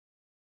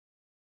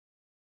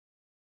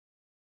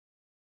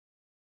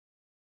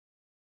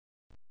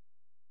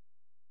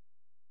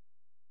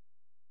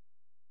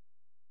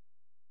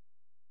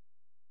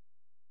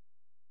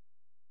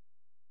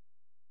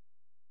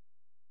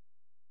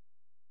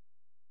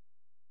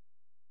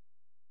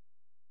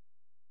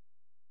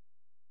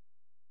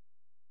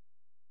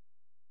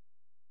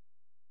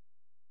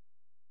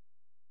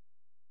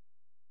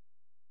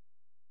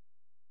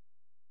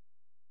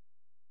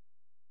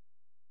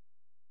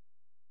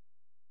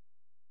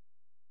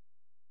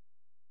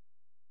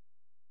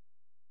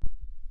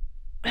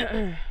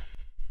Hey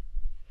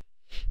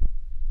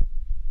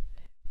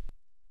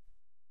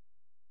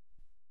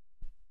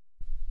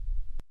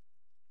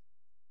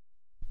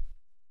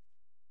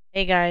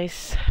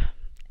guys,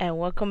 and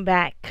welcome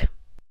back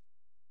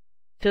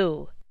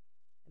to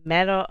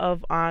Medal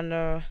of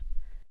Honor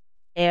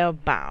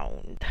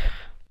Airbound.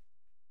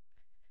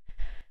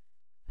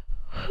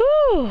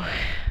 Whew.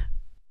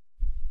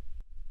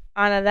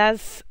 On the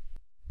last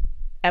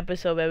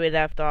episode where we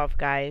left off,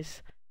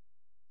 guys,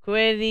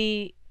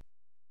 clearly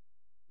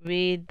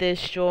we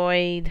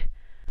destroyed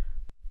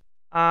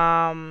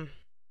pretty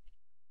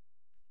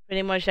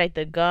much like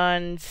the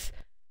guns.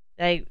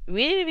 Like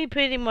we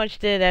pretty much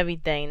did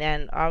everything,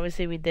 and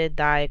obviously we did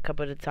die a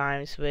couple of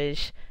times,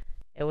 which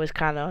it was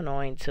kind of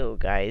annoying too,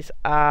 guys.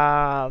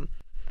 But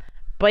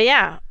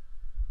yeah,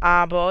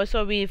 but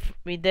also we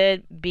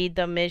did beat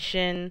the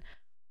mission.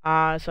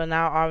 So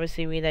now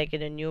obviously we like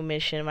in a new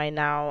mission right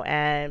now,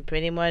 and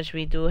pretty much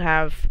we do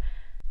have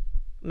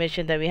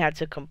mission that we had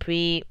to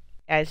complete.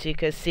 As you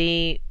can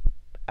see,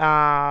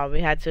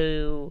 we had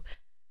to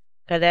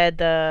collect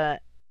the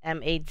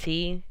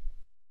M18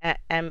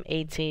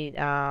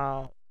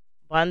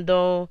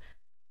 bundle,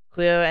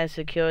 clear and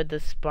secure the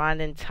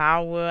spawning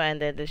tower,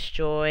 and then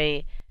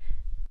destroy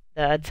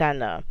the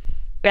antenna.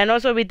 And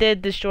also we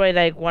did destroy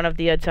like one of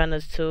the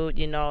antennas too,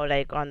 you know,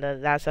 like on the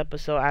last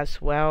episode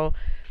as well.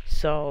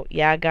 So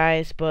yeah,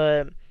 guys,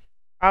 but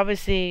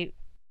obviously,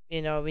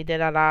 you know, we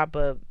did a lot,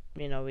 but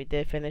you know, we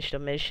did finish the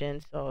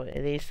mission, so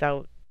at least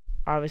that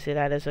obviously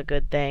that is a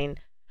good thing.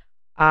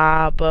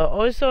 But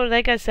also,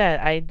 like I said,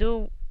 I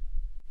do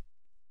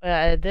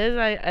there's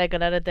like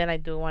another thing I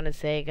do want to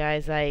say,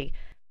 guys. Like,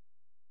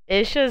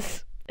 it's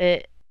just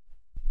it.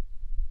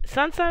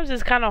 Sometimes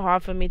it's kind of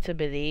hard for me to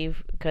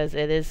believe because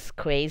it is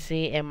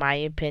crazy, in my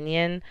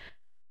opinion.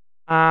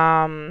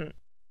 Um,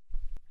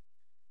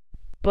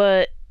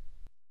 but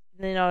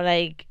you know,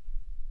 like,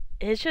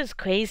 it's just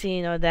crazy,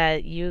 you know,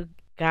 that you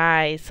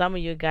guys, some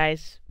of you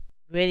guys,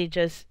 really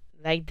just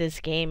like this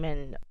game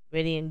and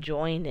really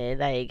enjoying it.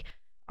 Like,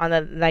 on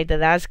the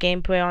last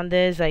gameplay on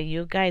this, like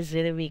you guys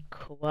literally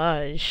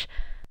crush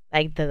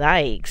like the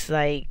likes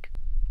like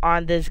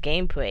on this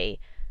gameplay,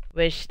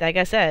 which like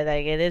I said,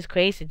 like it is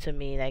crazy to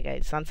me.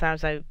 Like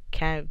sometimes I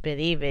can't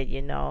believe it,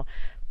 you know.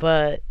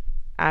 But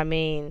I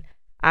mean,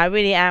 I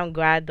really am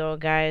glad though,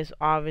 guys.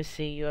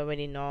 Obviously, you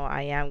already know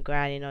I am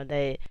glad, you know,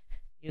 that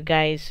you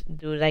guys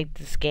do like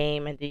this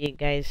game and that you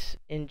guys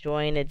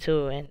enjoying it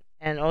too,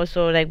 and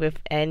also like with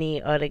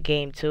any other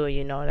game too,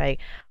 you know, like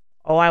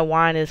all I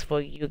want is for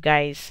you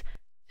guys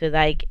to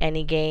like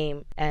any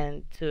game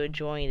and to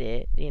join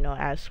it, you know,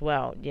 as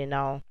well, you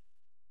know.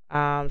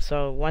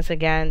 So once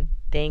again,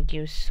 thank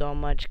you so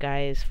much,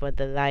 guys, for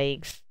the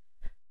likes,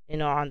 you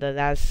know, on the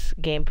last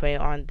gameplay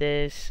on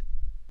this.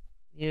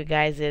 You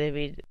guys did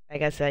it,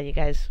 like I said, you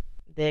guys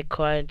did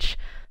clutch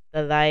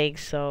the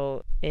likes,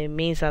 so it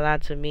means a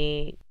lot to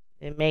me.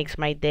 It makes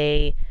my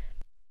day,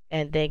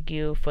 and thank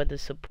you for the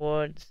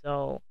support.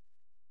 So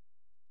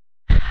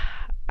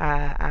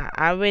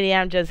I really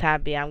am just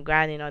happy. I'm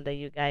glad, you know, that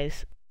you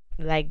guys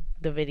like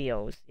the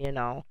videos, you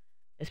know,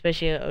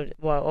 especially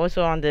well,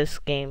 also on this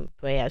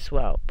gameplay as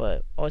well,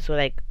 but also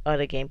like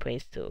other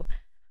gameplays too.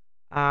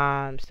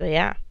 So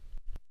yeah.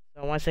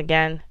 So once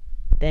again,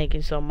 thank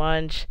you so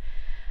much.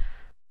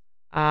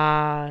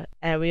 And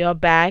we are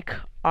back,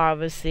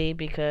 obviously,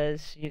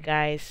 because you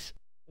guys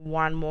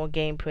want more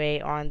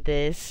gameplay on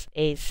this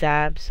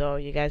ASAP. So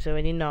you guys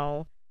already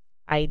know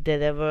I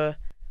deliver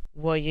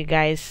what you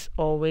guys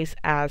always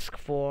ask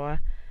for,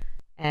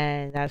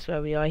 and that's why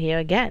we are here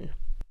again.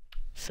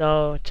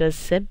 So just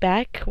sit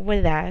back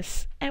with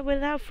us, and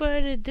without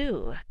further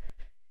ado,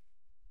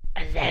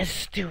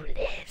 let's do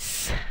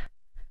this.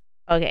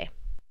 Okay,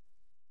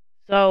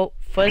 so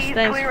first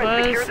things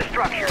first,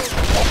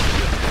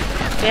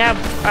 we have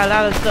a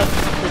lot of stuff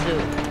to do.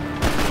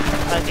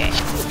 Okay,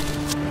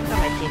 these are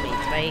my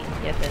teammates, right?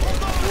 Yes, it is.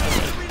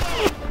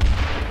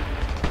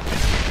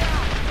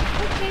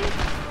 Okay. Okay.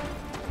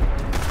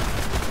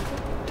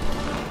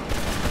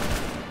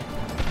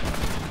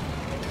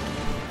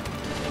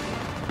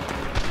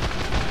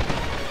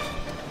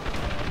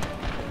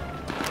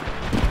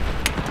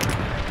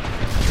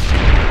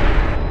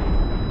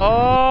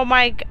 Oh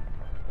my god.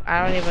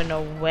 I don't even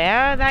know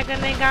where that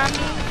grenade got me.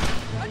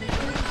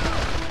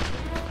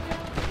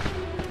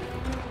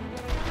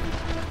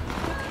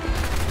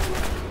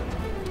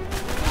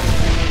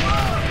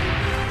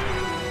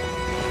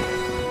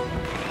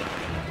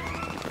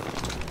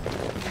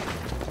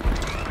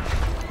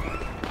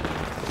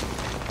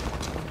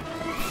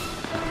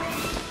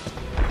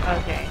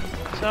 Okay,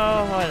 so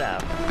hold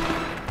up.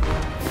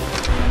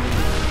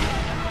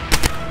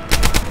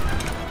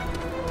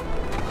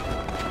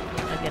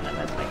 Okay, no,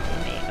 that's my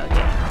teammate.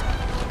 Okay.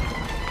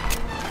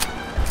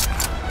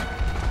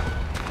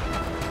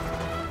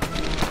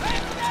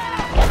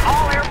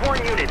 All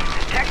airborne units.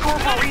 Tech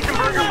Corporal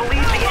Riesenberger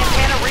believes the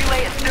antenna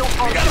relay is still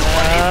functional.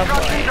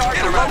 Instructions are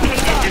to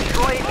locate and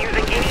destroy it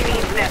using any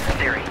means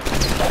necessary.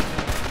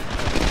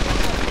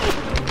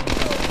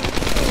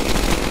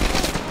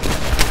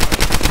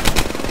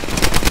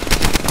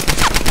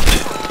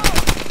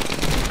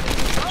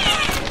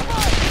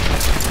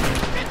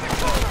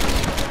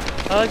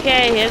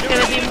 Okay, here's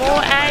gonna be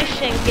more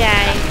action,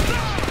 guys.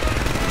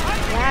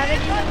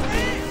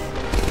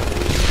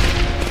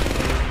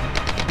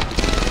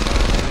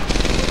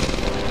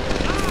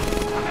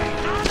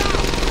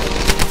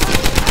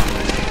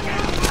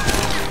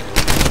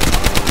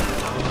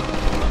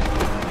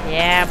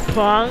 Yeah,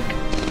 punk.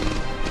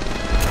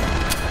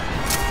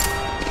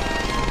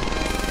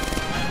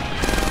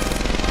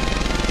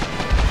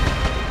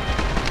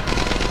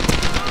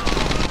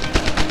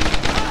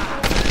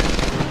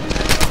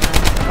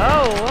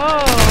 Oh,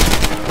 whoa.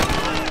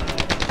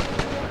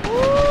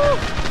 Woo.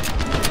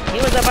 He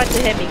was about to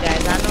hit me,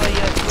 guys. I know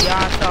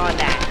y'all saw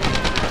that.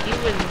 He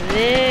was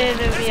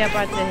literally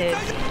about to hit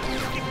me.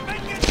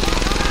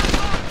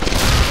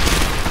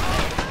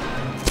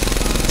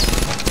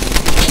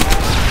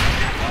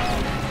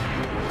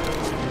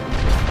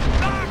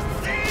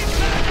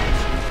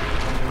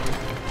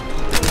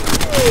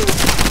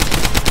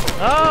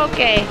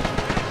 Okay.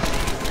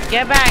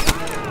 Get back.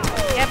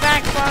 Get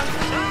back, punk.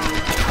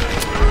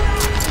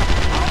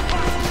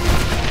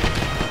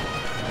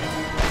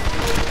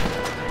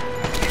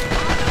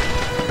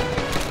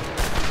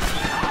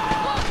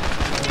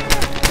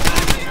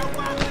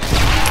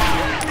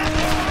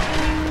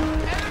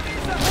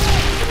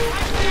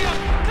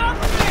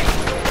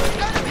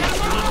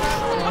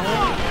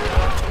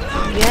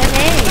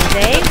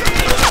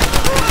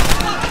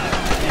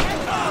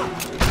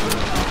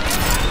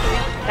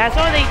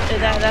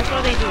 That's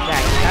what they do,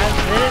 guys. That's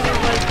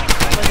literally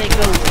what they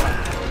go for.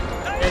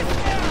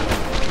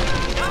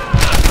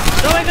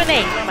 Throw a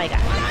grenade! Oh my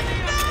god.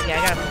 Okay, I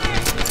gotta move.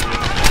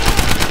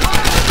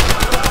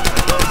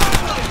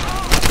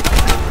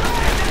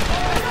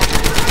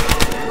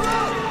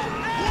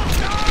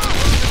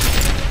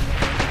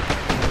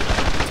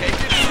 Take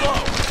it slow.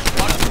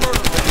 Watch the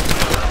vertical.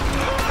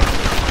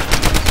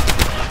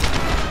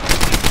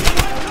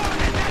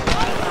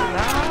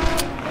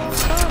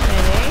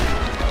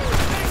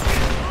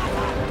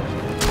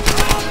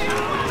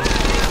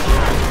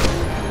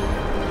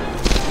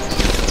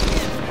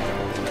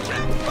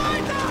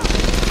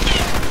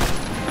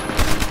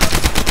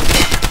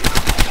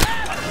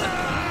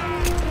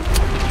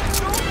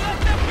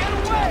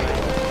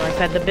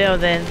 At the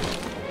building.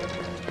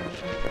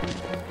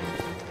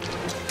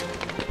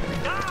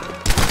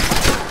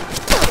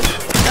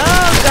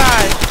 Oh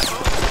gosh.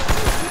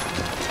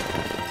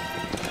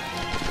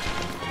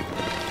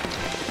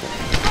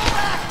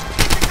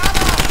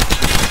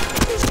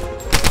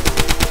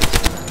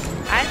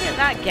 I did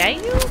not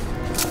get you?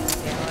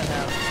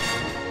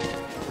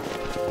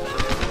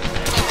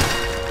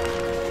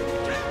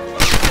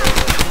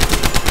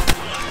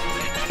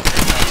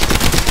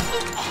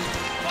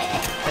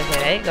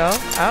 There you go.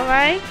 All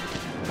right.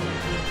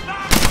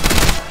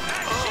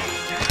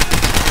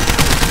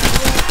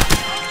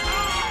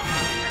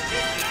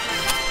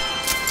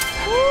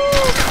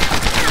 Woo.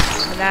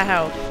 That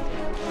helps.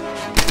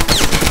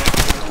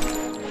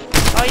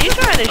 Oh, you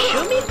trying to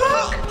shoot me,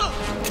 punk?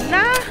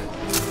 Nah.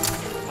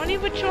 Don't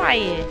even try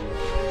it.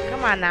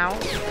 Come on now.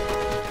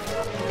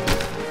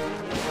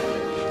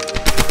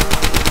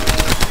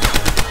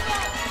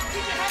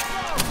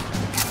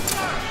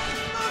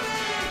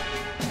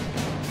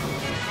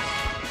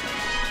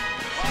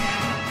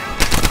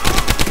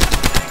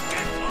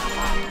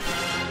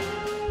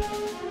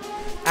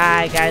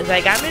 Alright guys,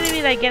 like I'm gonna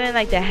be like getting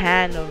like the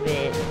hang of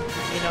it,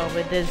 you know,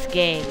 with this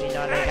game, you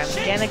know, like I'm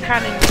getting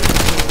kind of used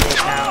to it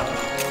now.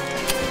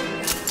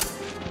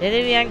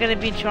 Literally I'm gonna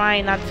be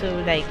trying not to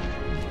like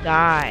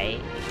die,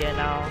 you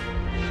know.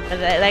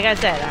 Like I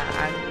said,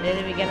 I'm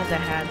literally getting the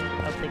hang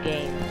of the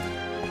game.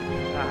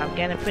 So I'm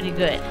getting pretty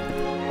good.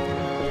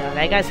 You know,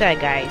 like I said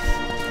guys,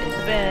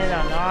 it's been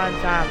a long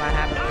time I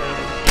haven't played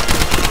this game.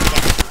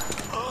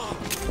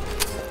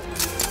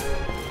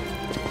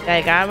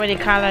 Like I'm really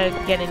kind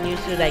of getting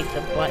used to like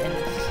the buttons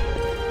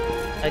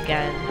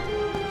again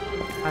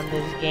on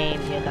this game,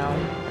 you know.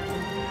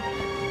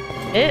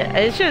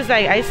 It's just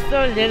like I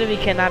still literally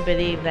cannot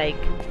believe like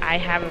I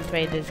haven't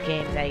played this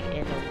game like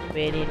in a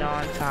really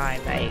long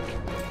time. Like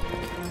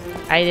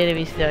I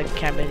literally still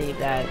can't believe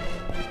that.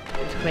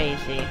 It's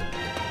crazy.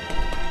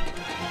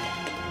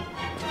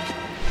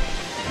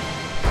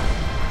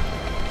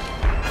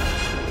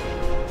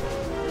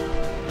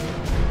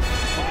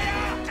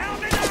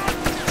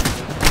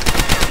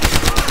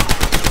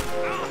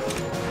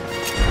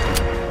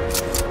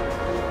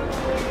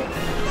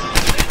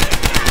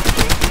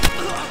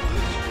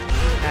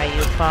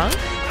 Punk.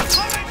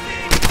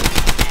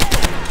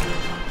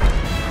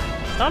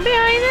 Don't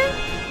behind it.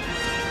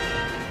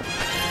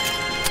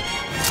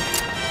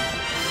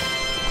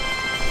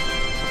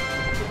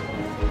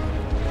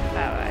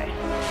 Alright.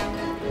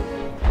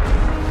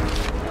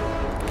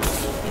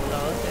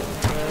 That's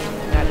what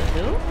we gotta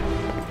do.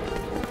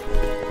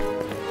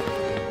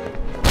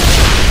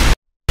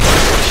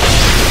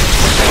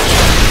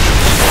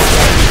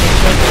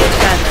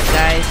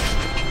 Guys.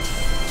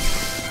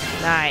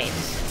 Nice.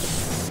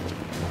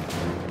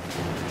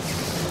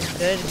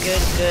 Good,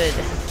 good, good.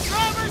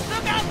 Drivers,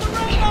 look out the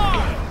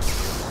radar!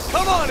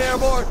 Come on,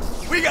 AirBorne!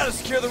 We gotta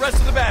secure the rest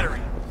of the battery.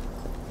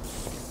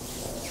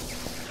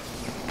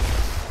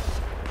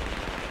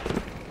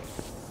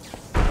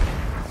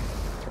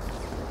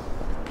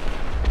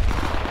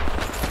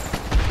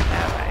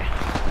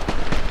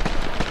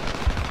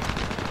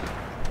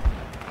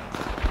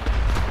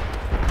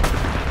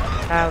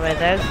 Alright,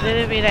 that's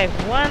gonna be like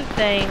one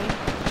thing.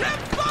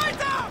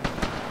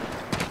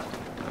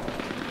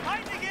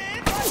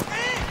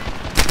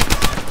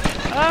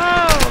 Oh!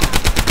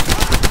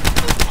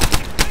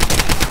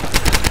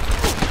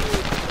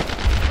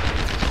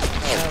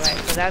 Alright,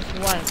 so that's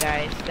one,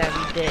 guys, that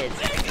we did.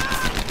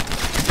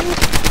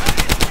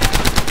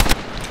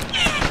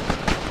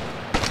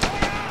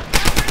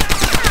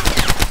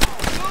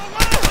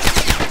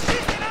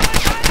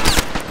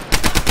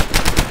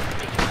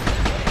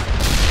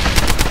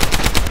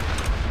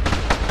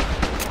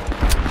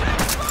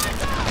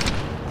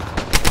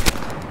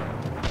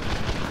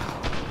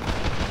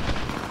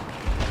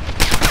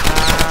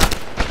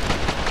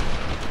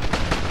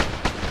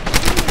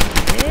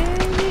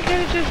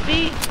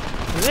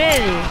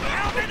 Really?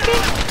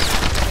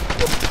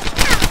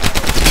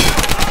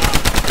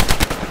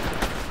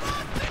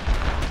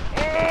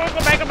 Oh, go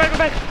back, go back, go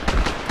back.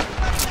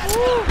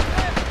 Woo.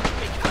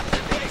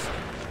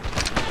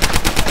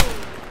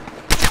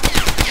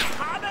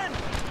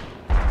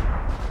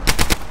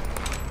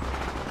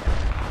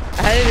 I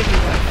didn't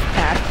even want to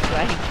pass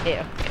right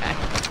there, okay.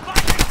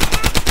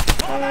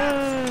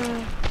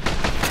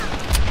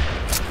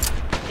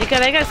 Because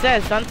like I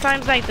said,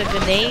 sometimes like the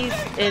grenades,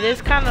 it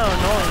is kind of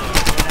annoying.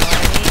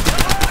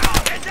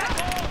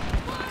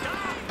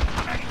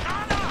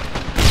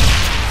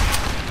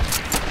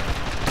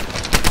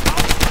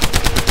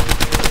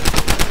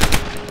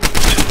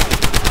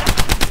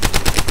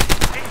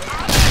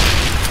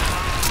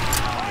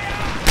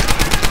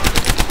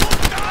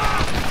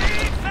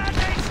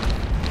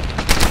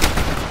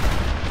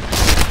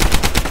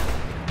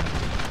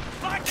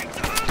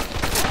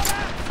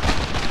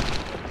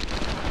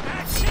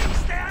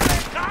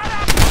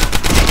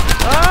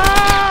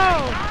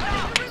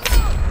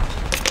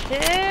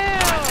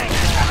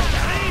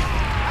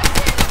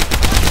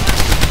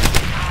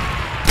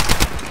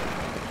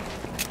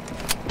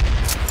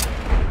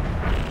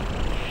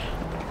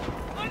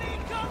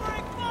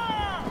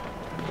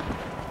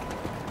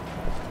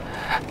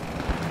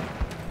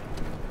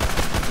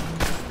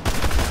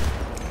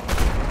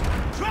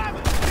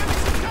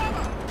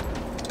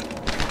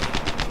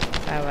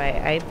 Alright,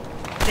 I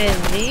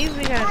believe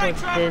we gotta go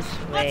this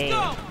way.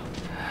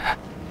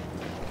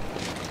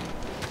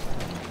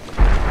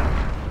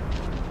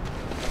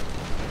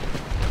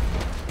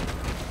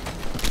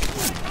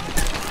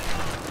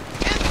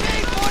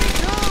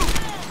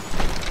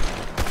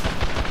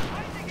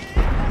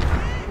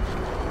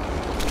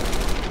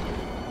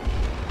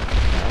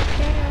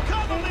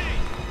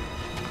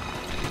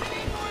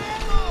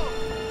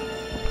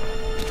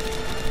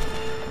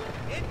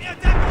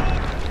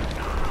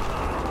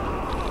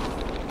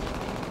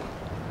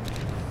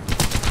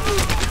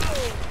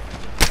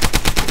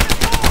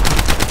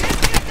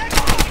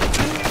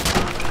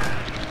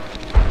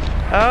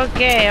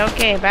 Okay,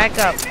 okay, back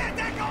up. Oh,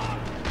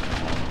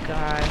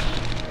 gosh.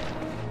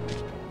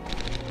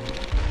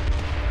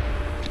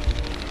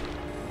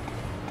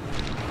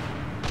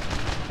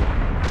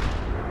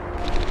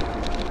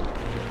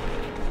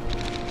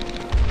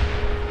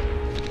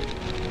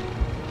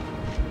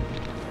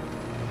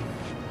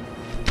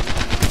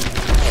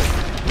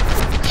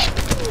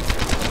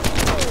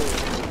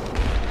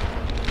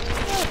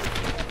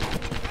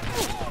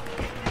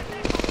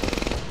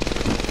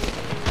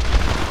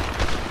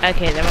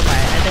 Okay, never mind. I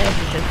think I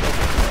should just go.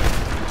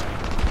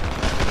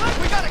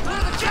 We gotta clear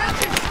the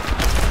chassis!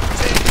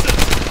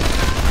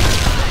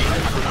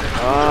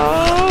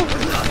 Oh!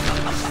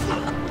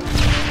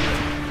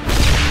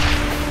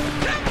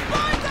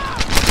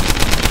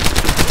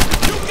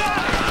 You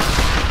got it!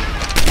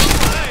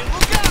 Hey,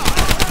 look out!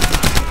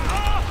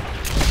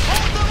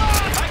 Hold the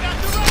line! I got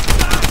the rest of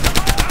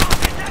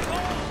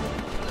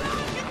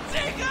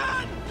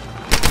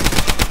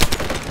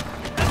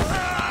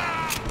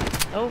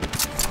Oh.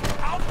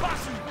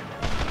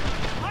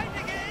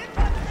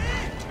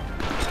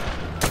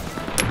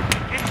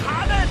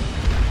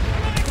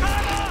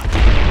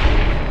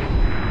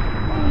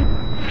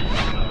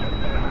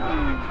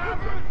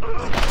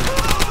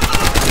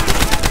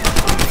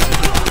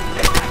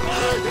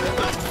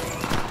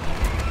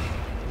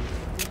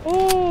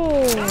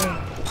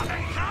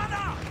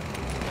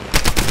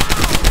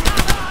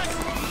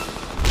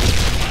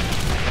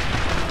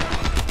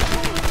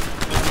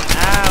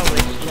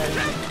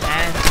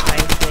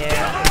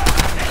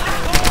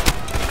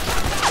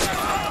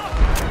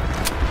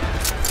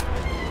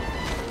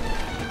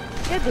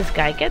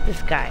 Get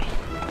this guy. It's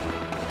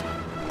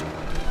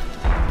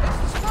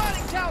the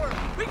spotting tower!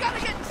 We gotta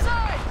get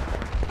inside!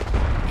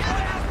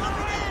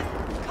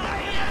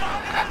 Like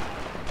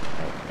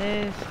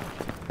this.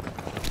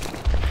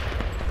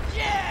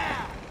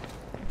 Yeah!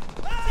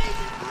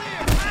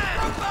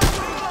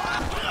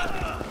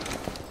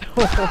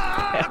 You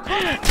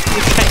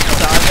guys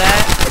saw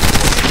that?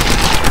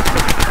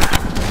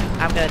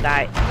 I'm gonna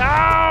die.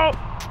 No!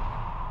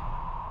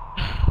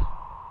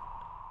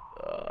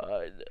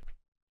 God.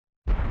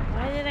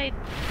 Why did I?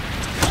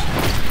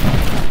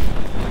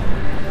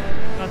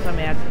 Don't tell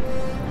me I.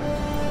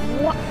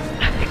 What?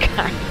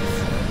 Guys.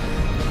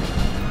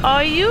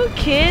 Are you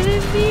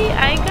kidding me?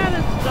 I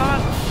gotta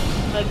start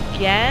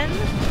again?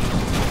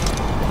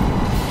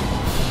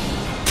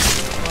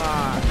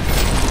 Fuck.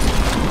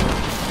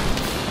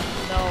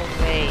 No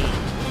way.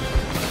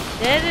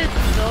 There is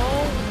no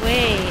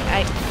way.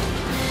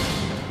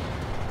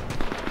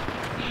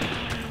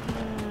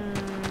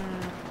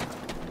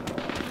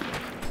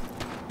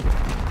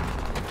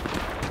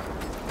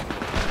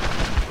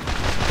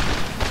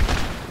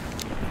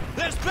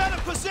 There's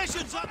better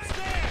positions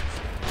upstairs.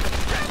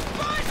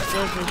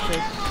 This is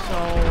just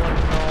so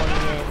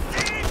annoying.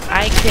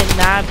 I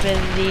cannot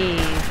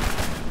believe.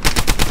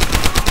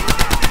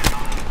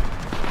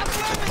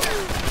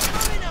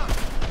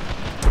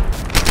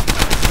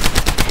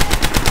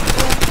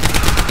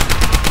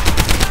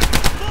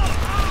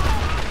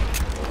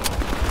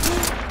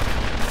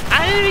 I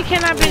literally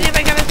cannot believe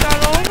I gotta start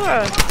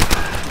over.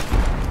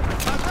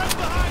 I'm right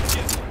behind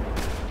you.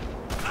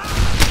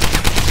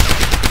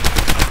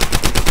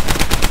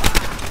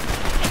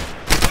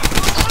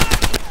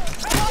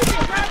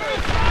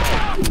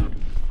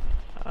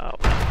 Oh.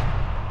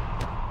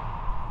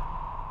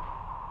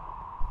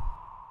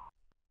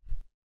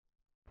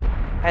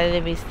 I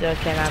literally still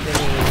cannot believe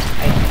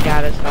I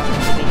gotta start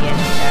from the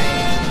beginning,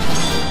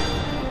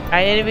 guys.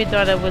 I literally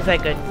thought it was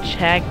like a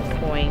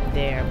checkpoint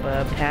there,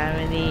 but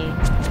apparently,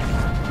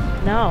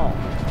 no.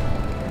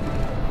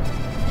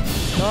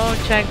 No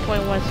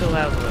checkpoint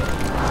whatsoever.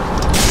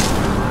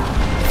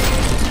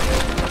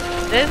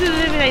 This is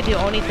literally like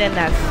the only thing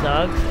that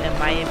sucks, in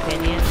my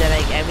opinion, that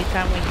like every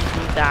time when you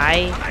do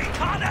die,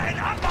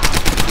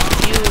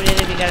 you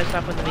literally gotta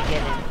start from the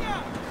beginning.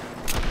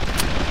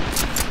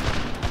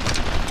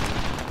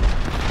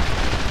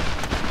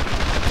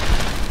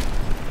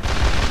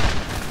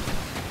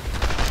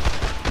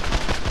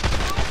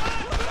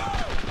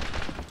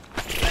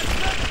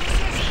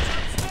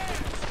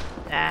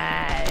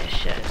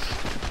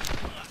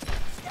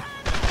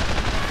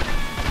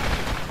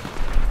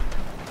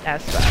 That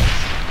sucks.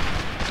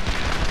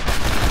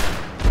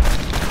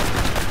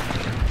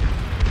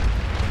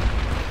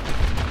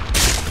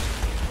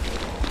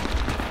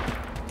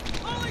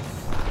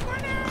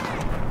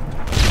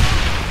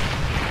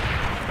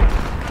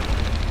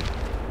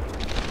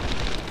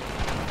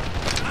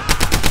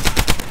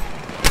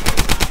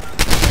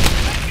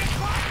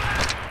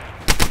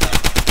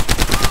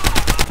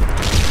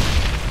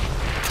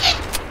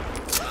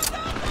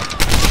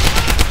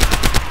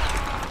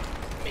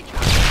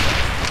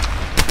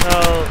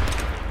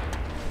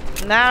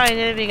 Now I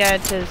literally gotta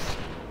just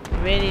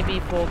really be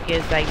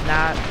focused, like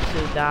not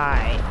to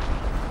die,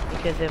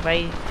 because if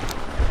I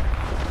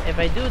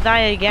do die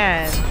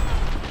again,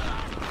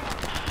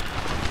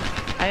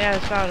 I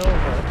gotta start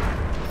over.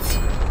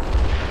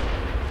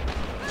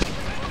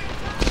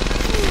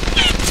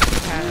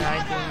 And I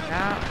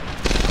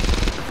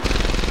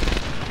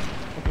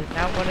did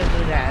not want to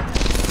do that.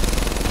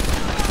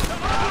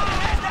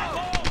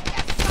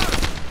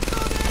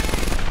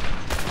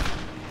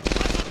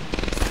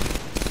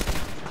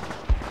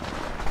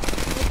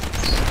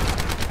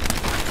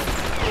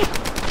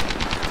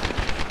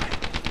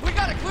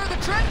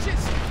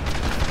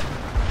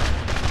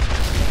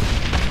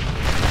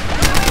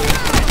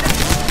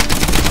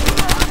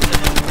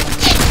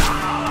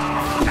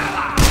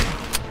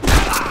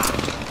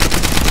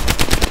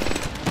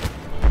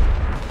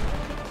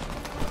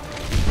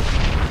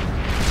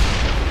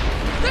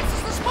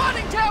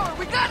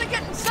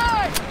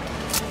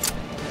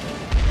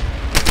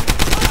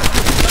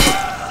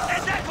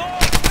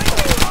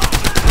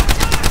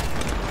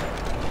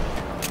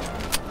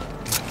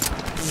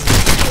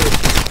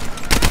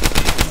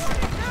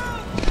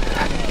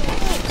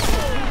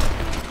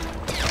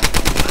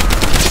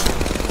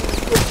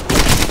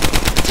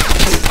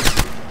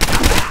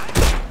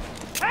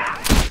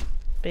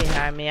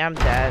 Behind me, I'm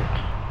dead.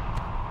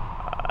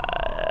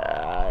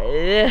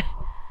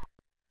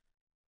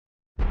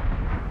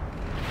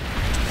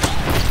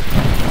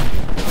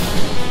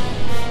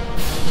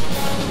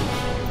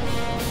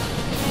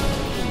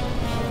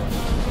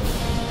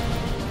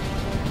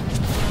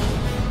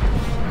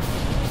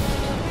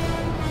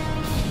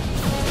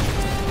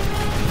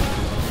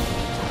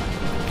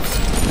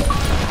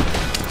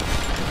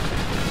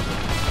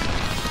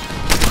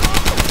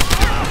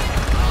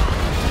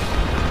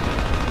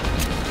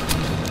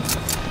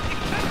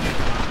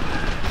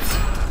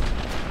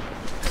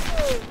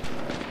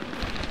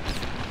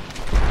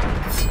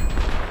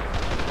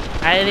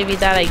 I literally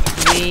died like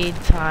 3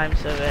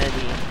 times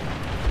already.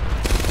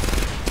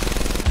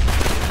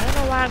 I don't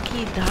know why I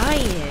keep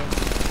dying.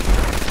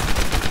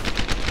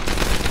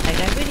 Like,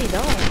 I really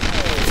don't.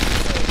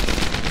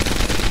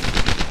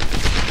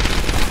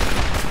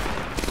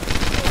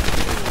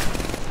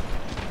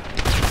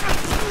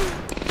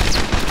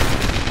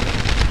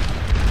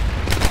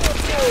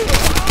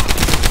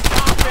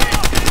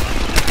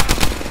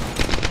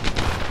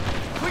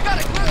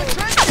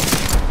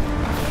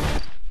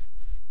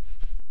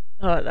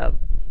 Hold up.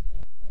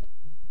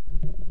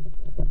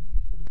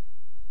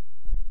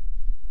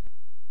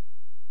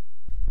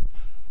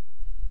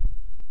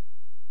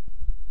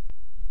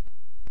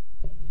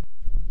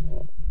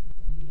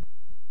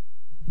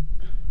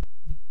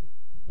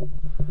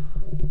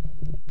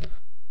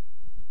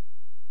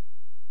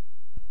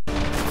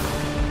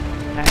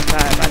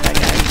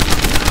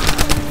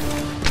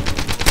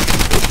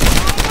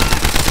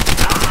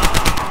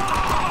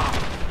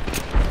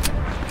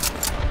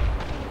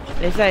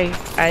 It's like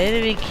I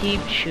literally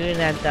keep shooting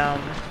at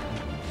them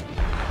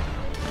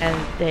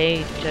and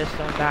they just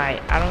don't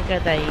die. I don't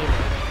get that either.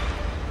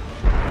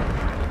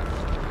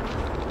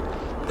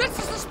 This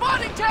is the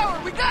spawning tower!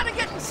 We gotta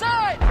get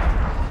inside!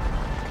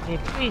 Hey,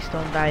 please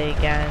don't die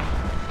again.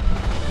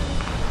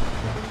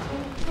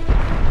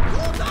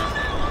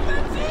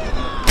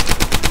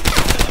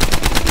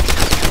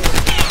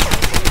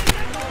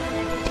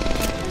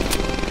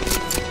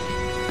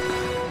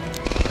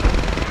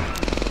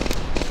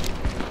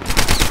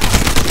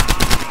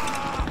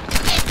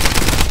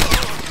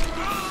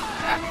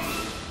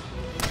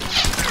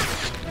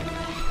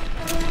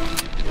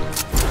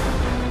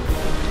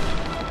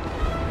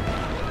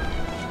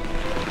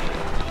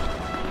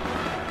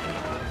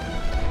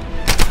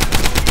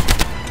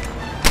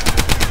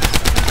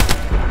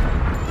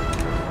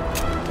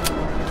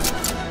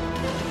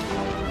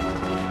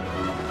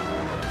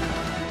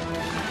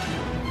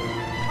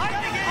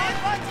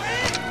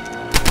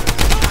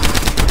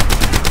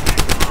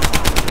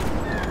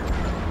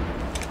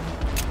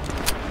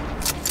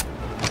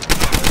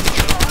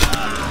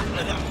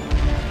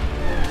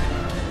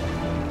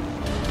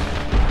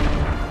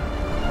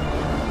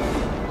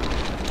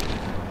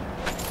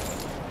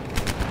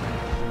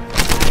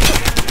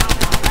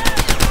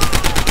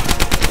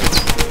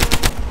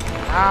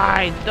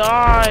 I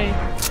die.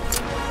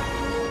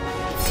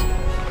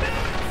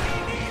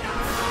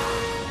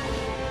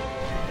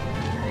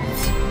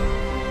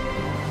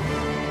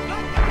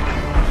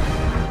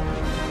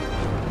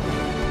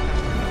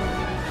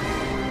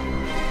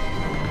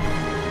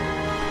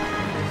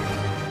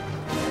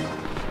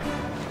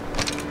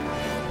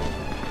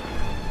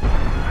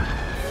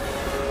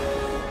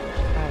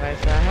 Alright,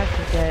 so I have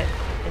to get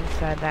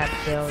inside that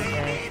building.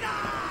 There you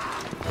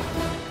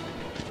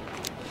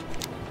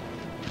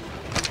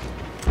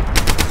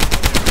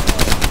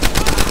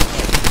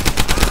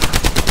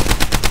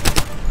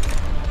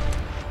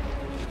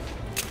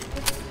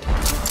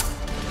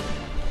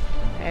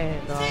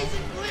go.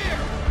 Clear!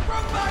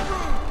 From my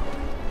room!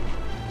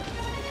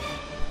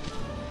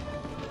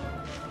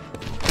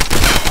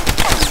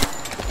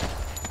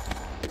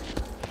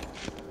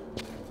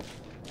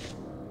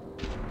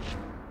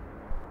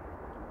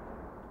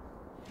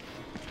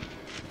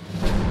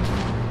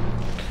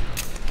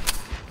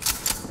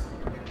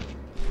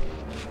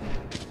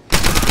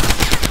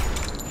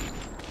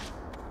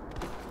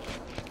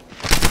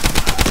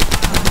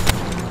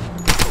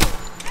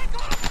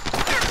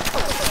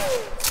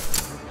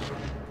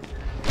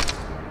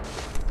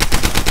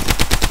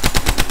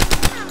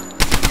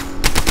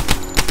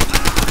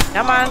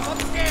 Come on.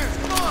 Upstairs,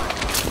 come on!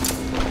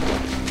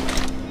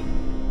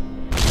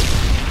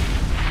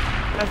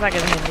 That's not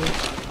gonna hit me.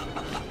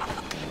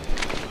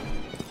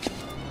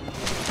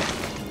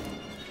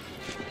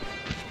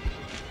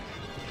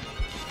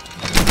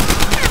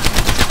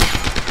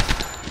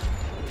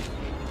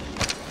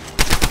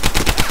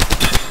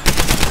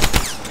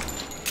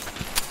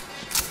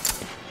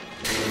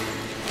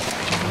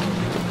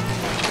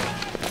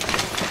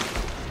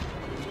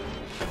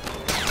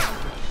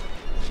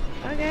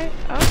 Okay,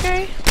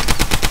 okay.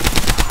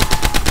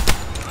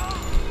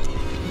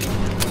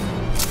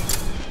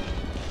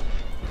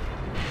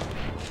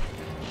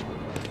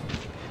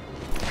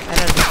 I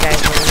know this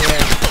guy's over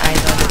here. I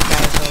know this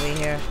guy's over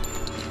here.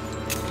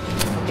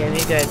 Okay, we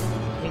good.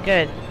 We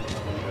good.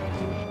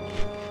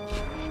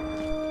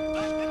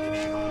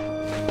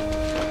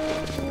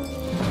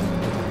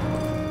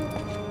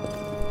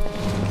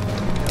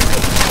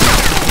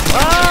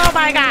 Oh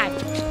my god!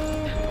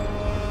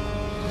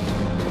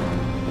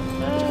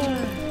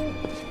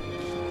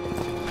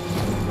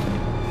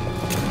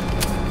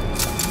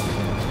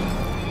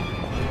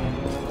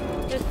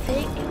 Just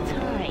take your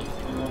time.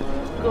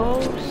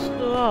 Go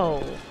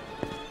slow.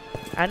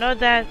 I know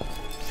that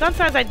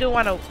sometimes I do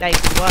want to like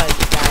rush,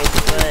 guys,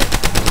 but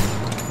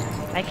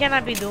I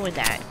cannot be doing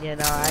that. You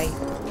know,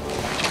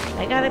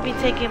 I gotta be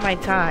taking my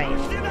time.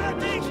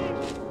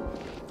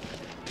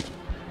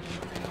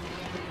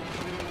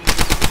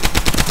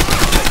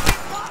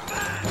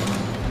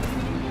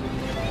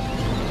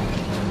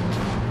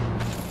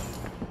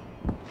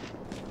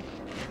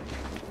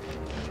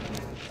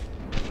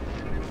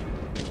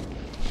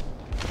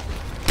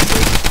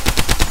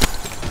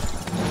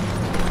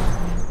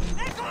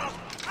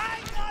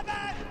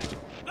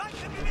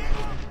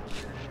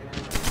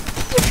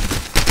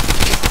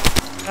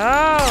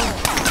 Oh!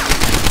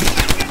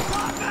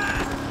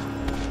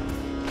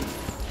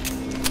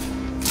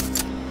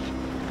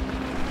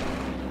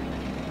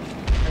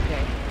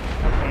 Okay,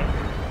 okay.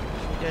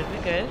 We good, we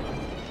good.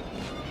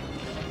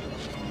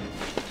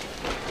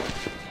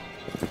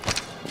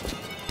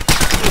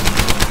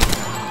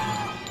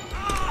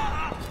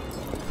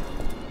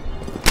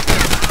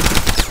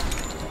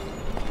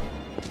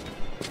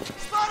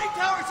 Spotting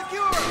tower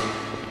secure!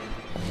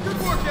 Good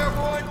work,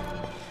 AirBorne!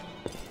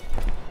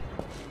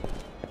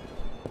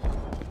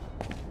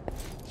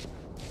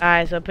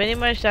 Alright, so pretty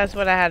much that's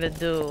what I had to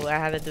do. I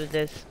had to do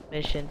this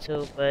mission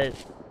too, but...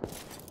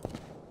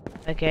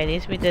 Okay, at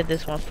least we did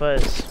this one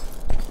first.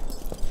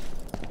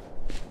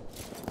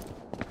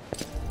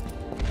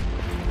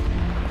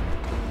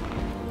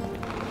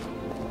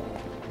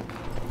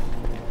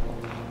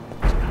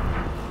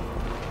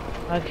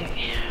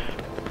 Okay.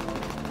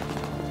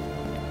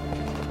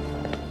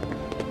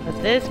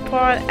 But this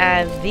part,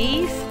 at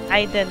least,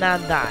 I did not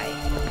die.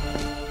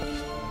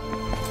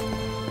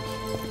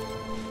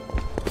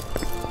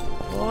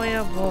 Boy,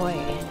 oh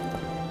boy.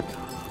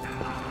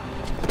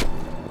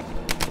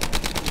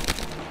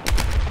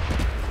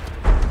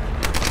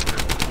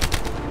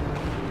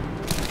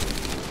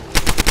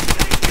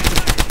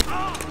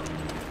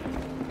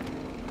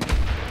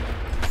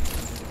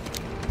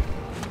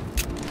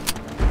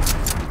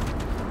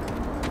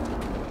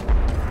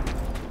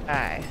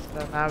 Alright,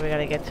 so now we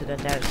gotta get to the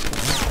next one.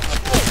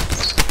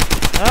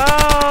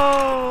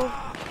 Oh!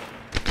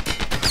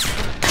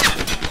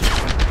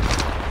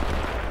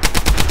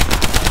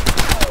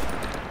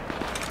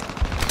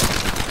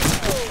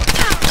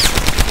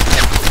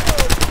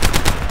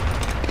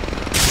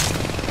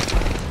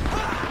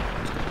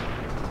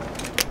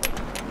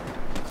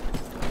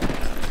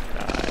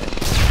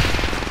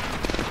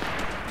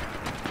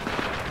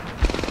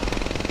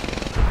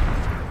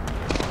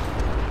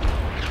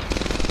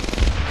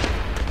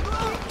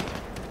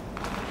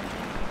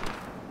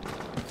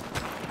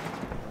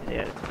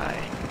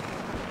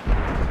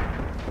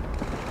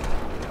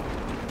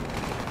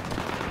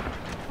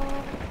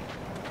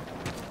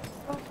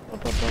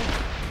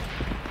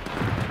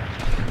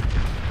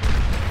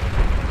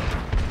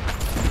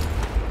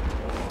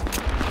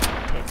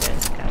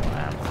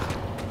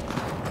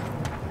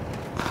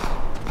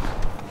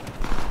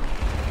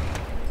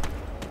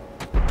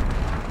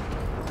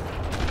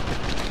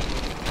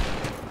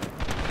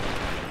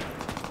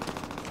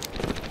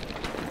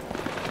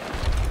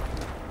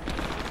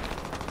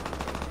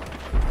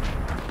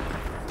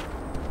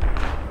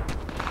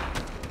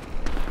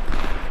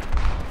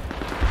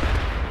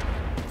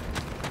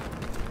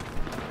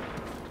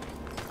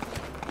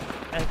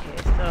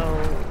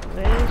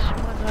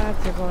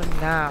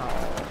 Now.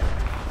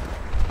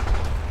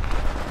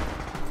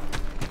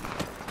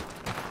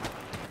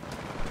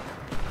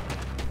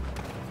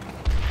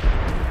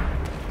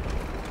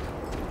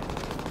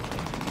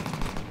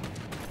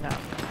 No.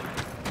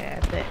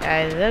 Yeah,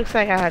 it looks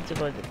like I have to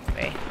go this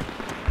way.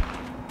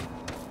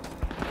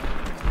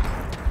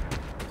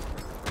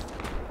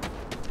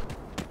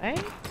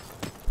 Right?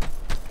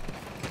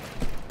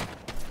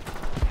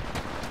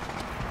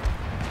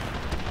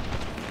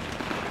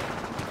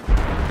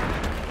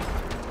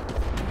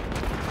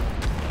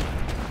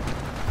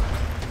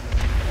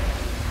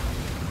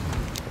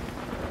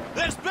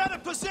 There's better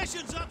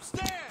positions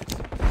upstairs!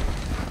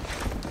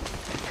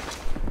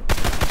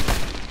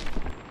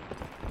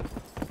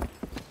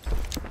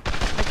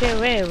 Okay,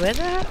 wait, where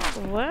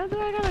do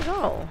I gotta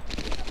go?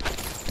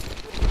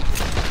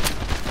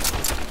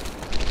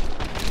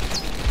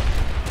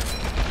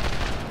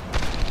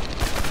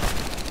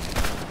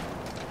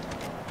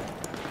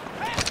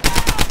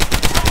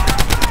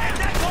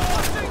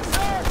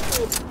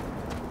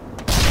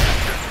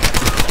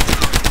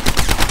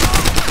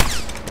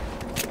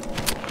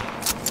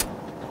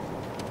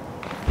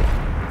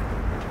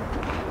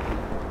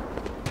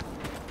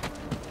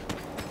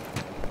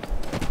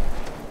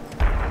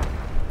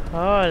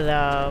 Hold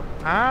up.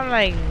 I'm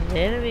like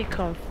literally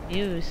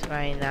confused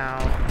right now.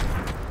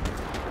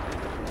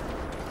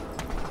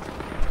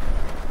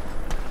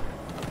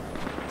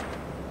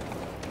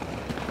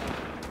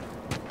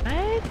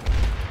 What?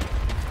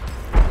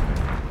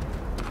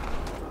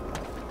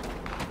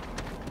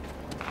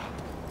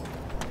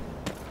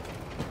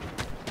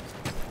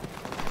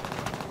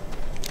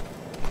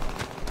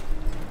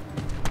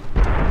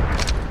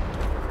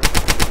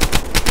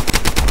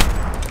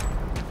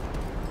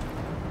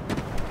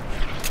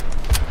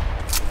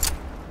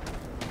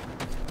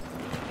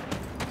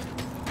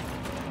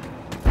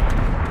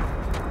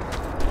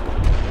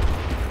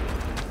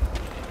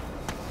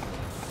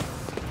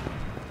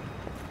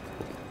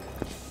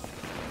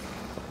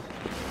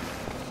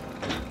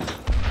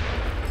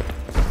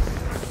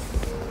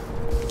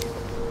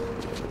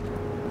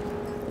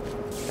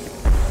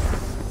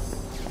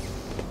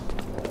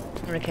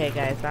 Okay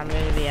guys, I'm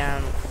gonna be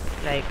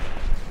like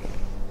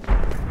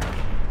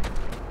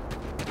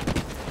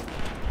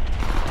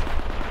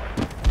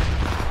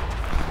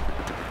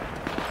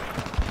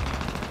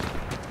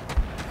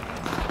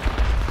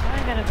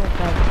I gotta go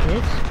back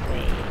this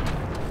way.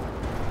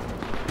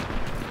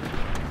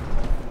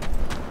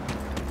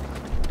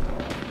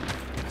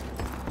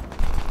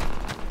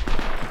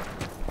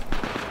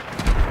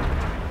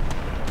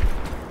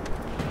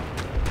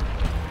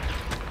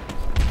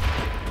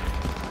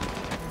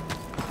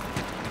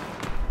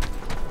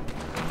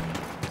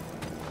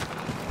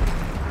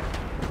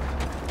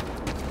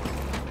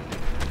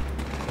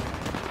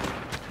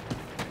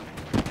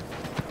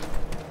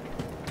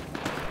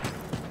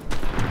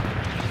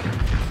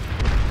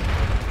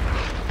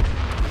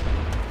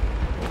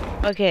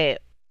 Okay,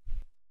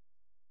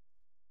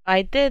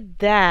 I did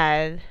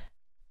that.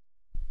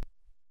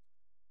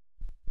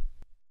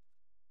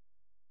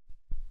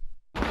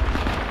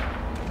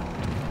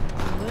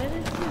 Where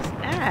is this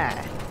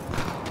at?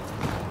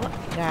 What?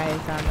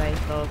 Guys, I'm like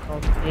so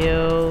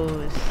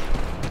confused.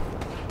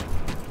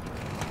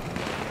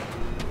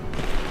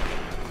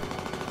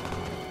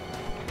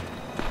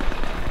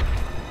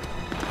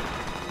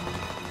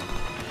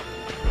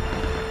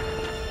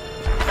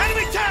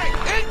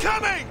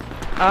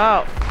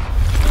 Oh.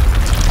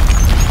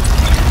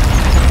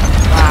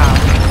 Wow.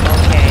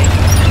 Okay.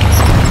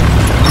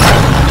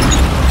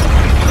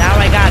 Now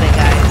I got it,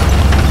 guys.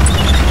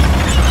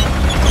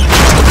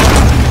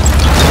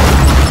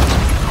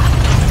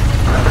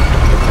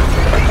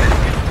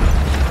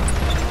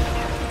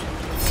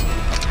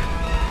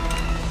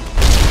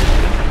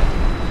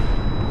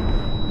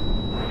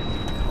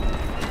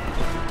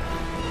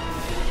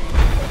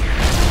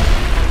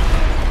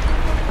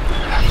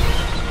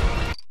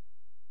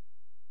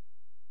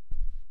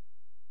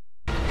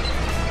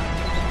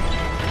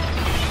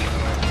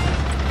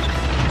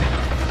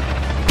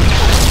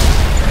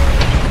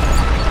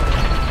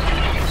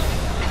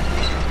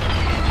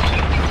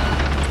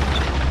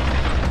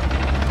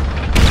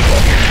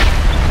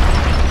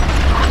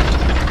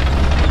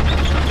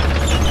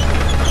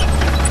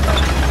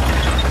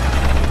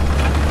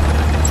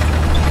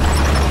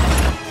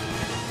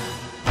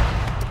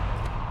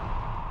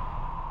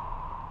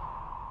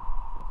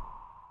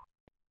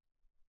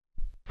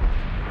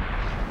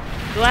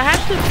 Do I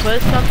have to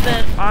put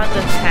something on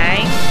the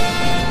tank?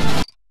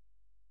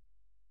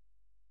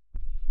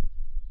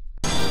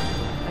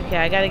 Okay,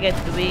 I gotta get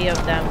 3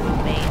 of them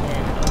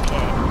remaining.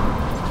 Okay.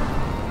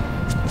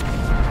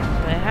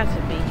 So it has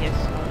to be here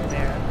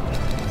somewhere.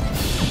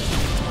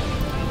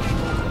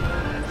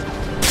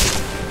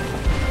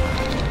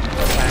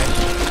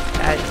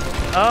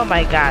 Oh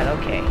my god,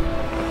 okay.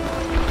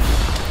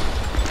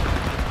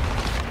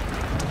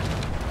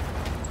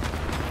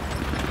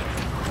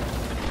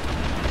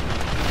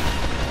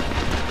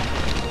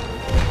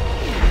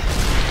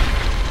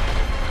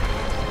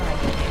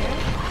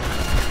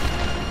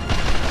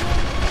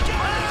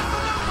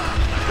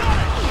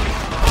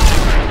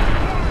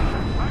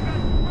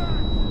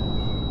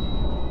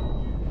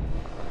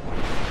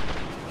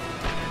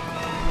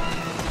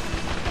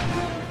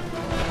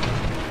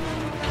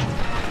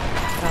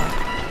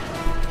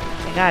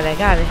 I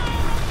got it.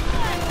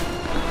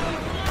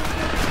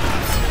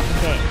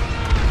 Okay.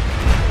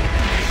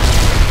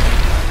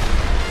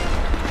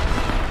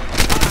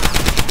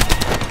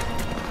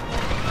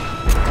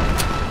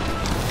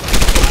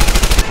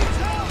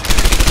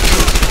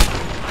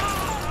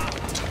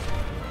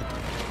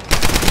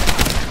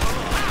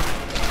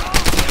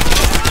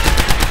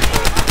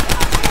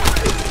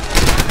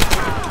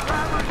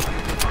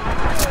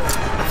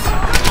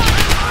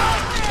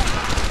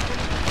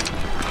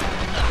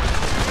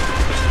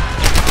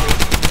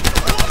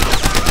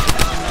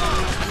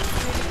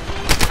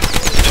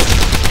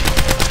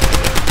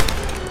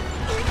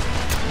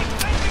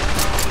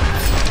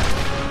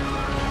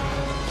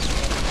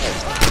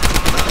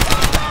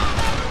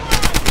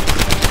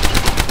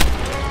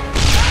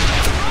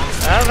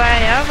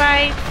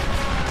 Alright.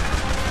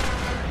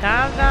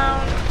 Calm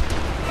down.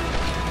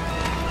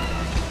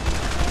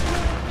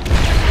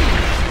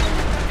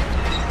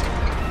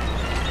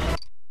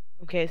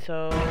 Okay,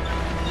 so...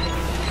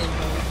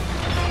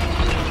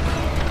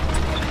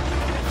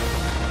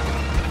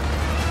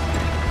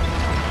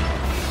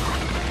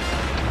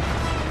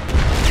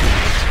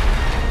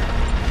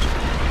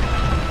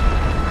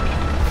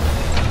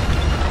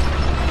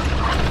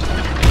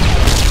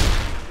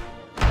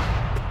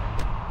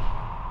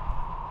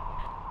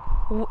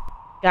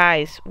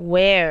 Guys,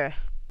 where?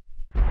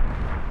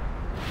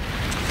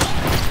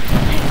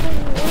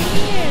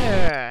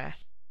 Where?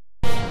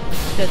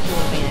 Just 2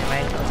 minutes,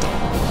 right?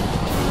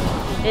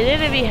 Okay. It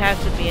literally has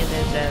to be in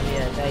this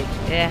area. Like,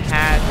 it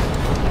has.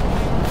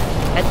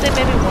 I think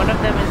maybe one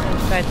of them is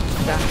inside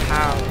the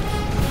house.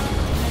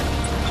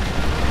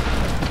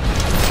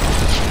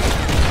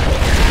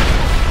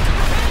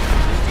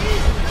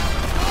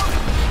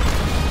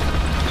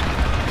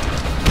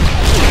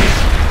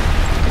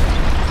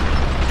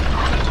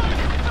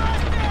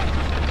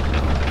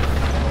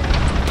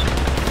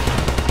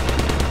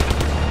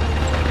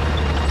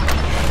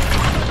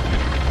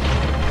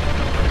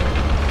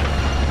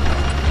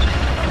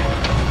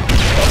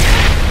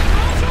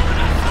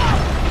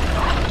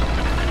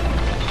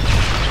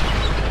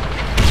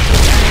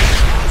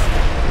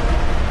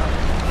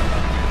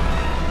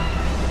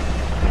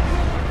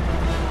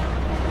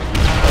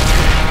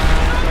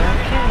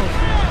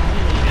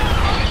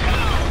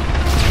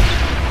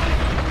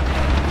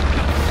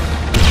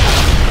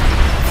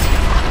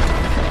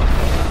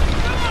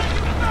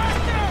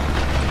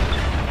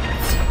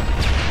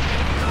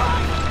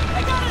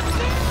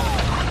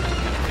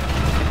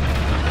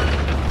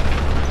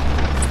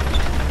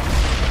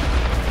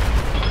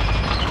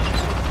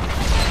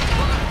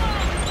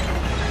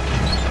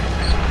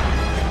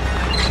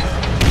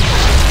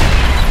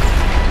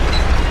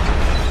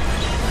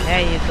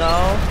 There you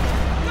go.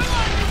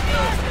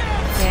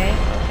 Okay.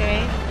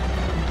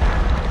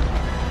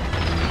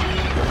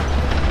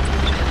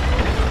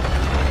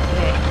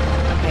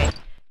 Okay.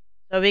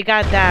 So we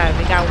got that.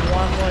 We got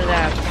one more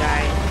left,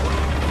 guys.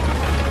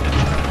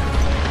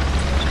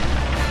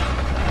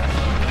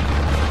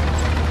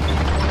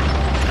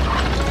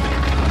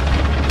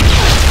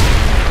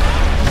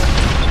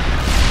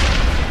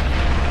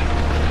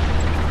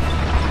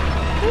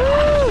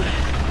 Woo!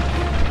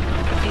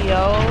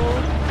 Yo.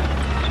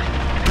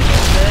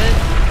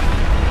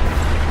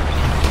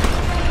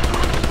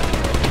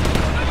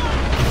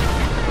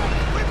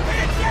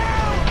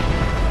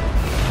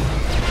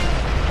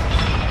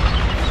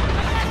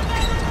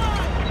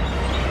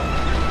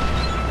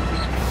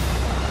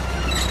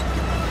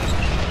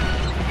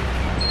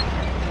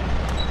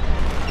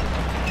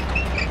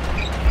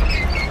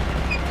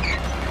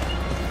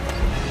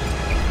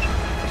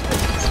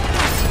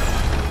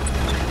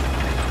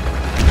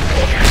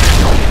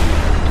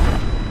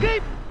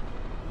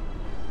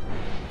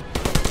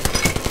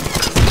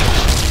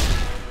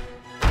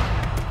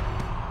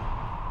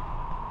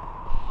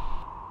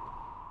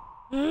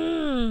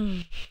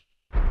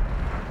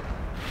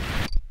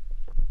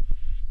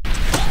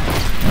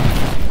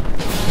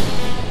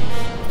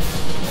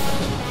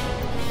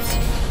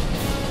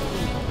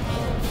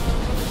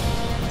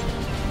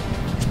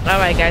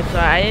 Alright guys, so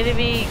I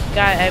literally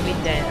got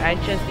everything. I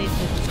just need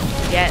to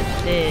get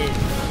this.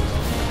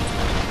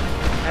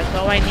 That's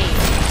all I need.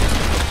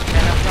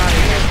 And I'm sorry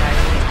guys, I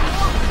really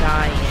keep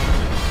dying.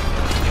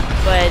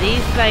 But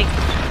he's like,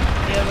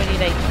 he already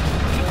like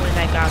doing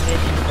like our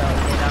mission though,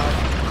 you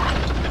know?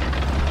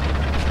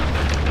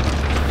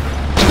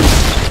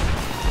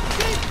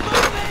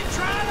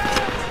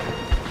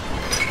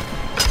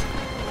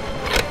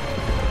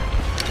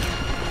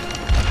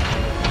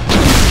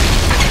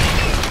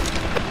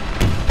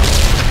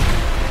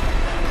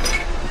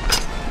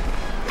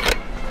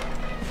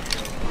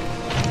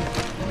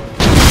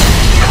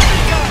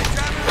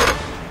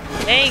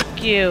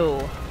 Thank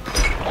you.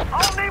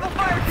 All naval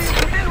fire teams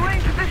within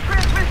range of this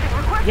transmission.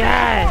 Request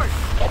Yes.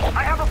 support.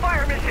 I have a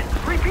fire mission.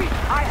 Repeat,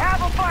 I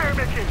have a fire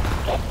mission.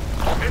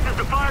 This is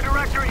the fire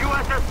director,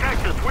 USS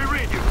Texas. We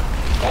read you.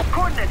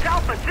 Coordinates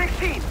Alpha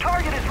 16.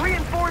 Target is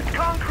reinforced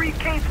concrete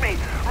casemate.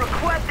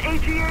 Request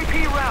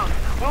ATAP rounds.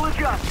 We'll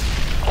adjust.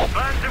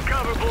 Find some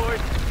cover, boys.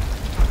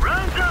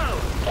 Rounds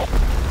out.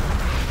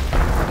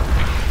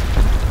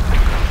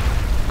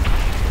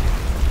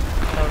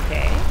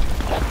 Okay.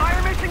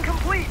 Fire mission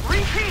complete.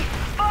 Repeat.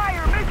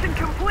 Fire mission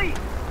complete.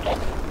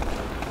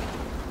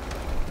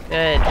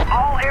 Good.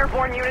 All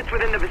airborne units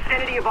within the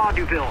vicinity of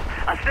Auduville.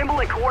 Assemble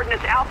at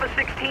coordinates Alpha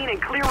 16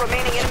 and clear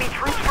remaining enemy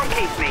troops from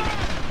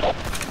casemate.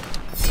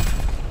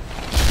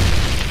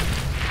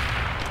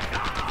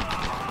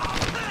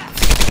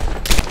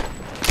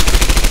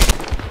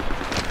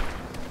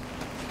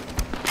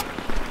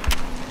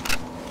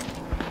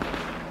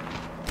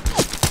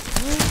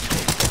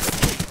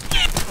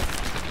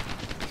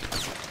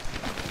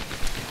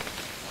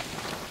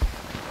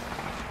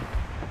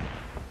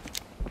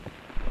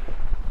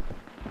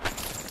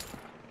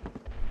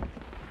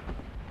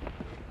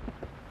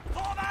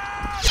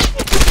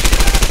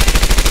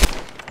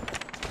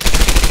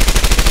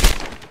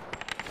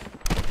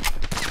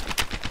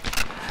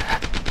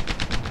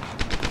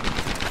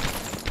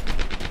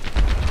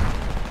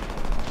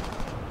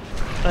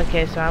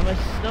 Okay, so I'm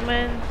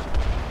assuming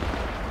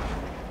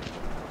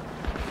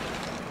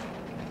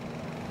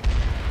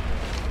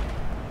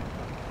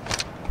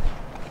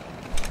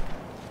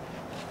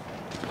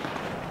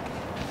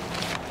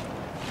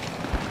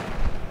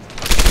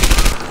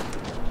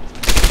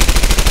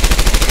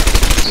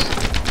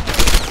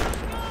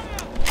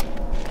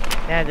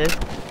yeah, this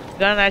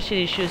gun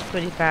actually shoots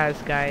pretty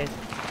fast, guys.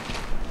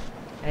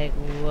 Like,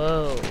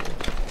 whoa.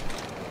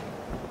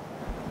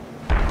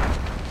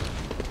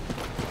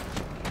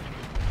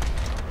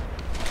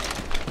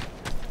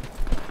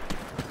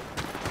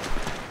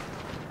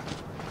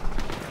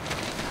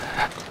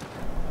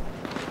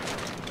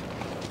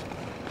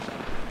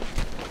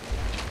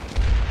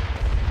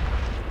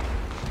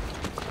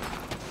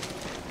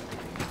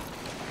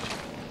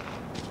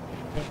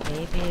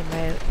 Maybe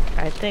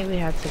I think we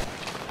have to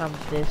come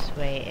this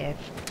way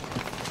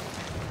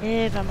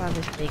if I'm not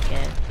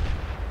mistaken.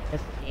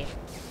 Let's see.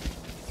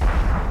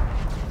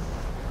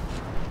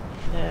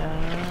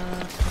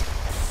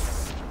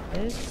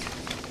 This.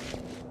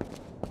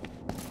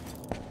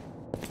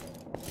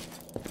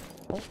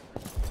 Oh.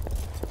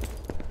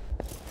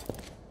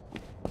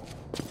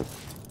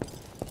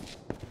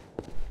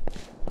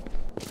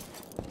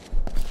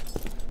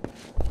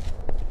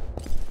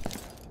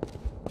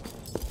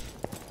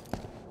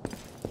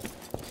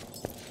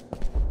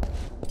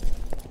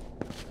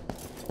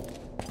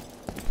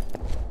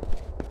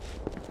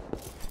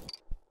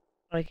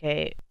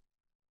 Okay,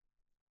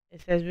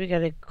 it says we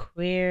gotta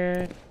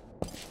clear.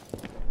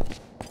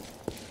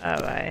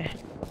 Alright.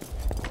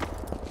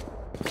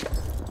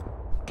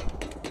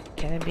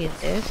 Can it be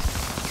this?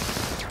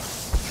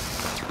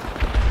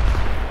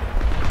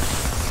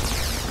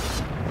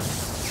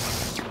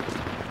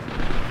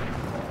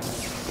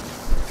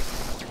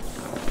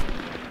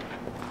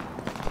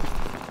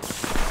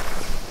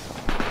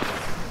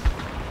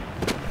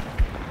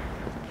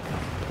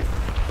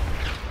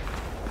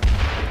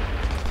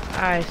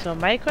 Alright, so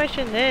my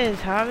question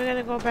is, how are we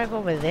gonna go back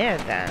over there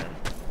then?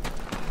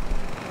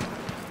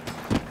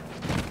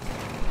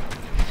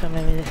 So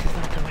maybe this is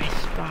not the right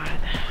spot.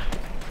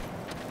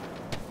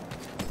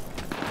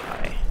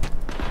 Sorry.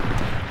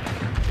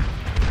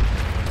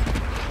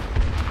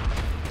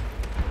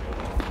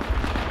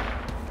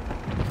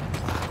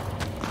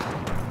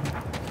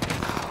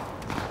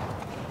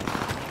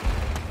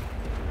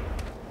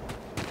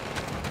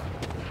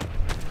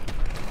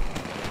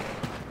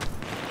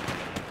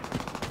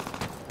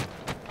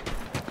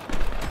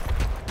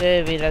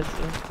 Baby, that's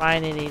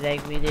finally,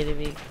 like, we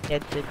didn't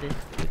get to this.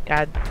 We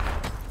got.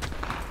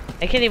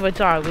 I can't even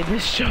talk. We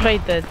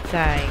destroyed the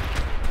tank.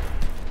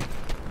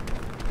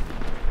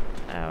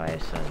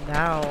 Alright, so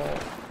now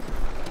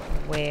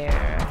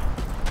where?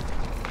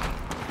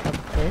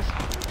 Up this?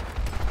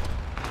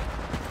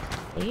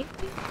 Maybe?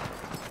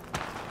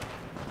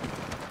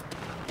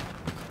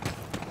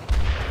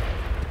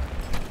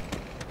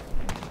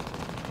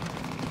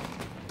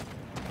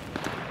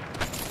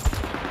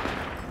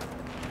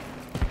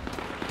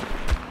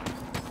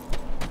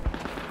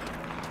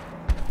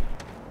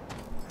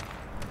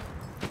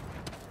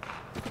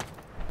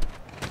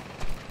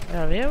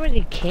 Oh, we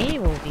already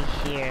came over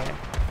here.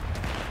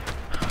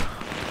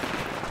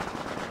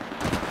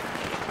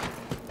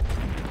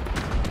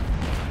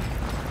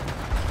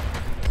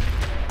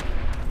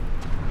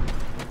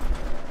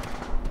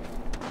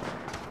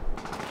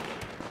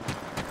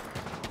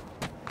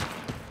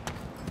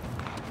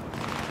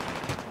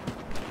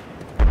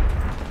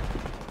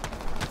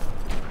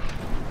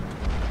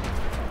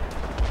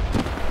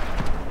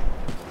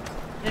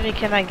 Maybe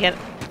can I get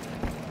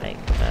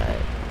like that?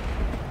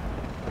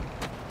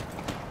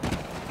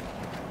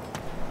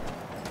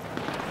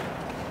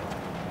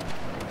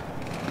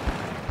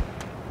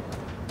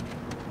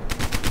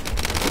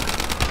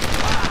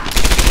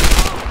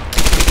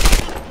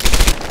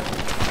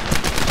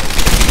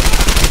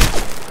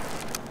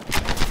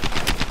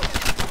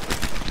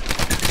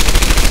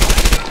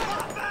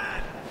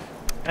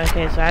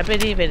 Okay, so I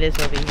believe it is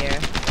over here.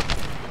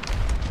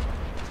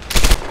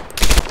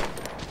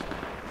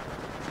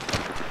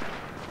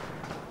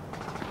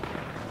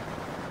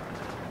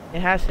 It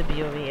has to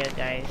be over here,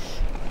 guys.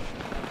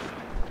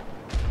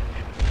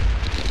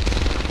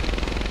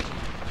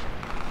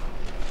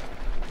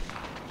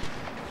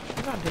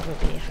 There's not people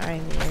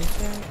behind me, is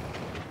there?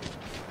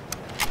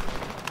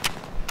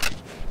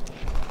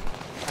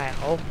 I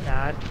hope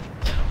not.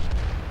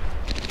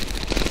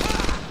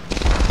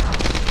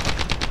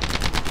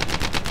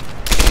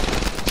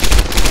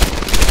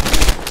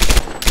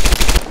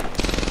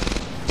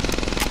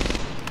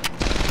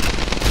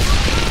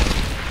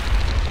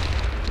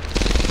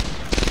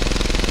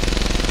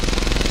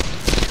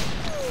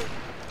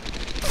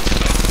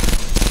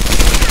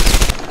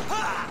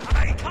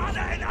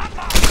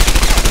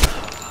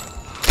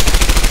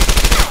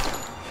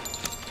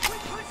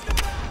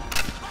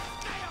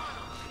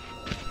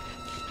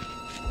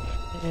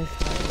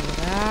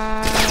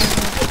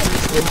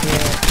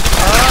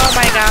 Oh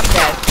my god, I'm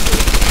dead.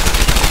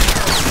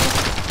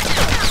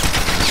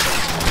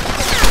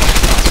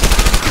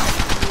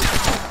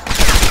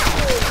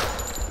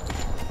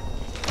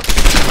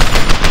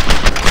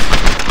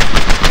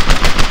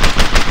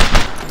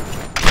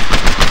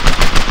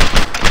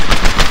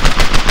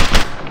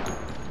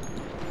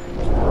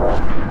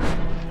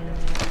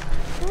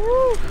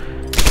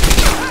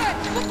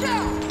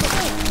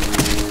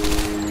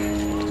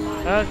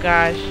 Oh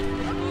gosh.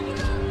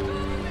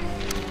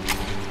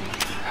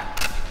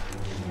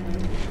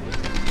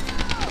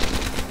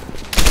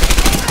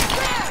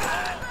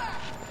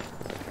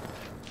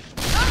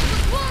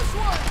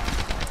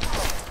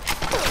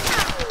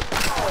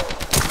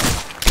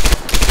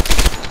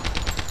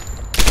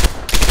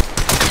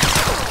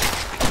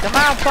 Come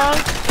on,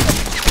 punk.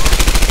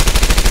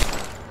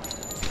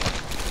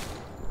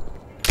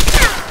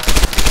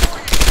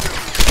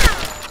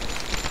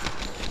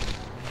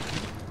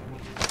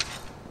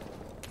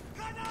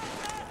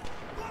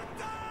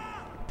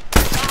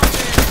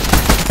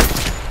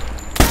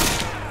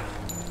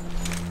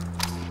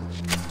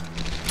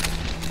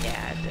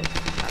 Yeah, this is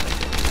not a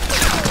good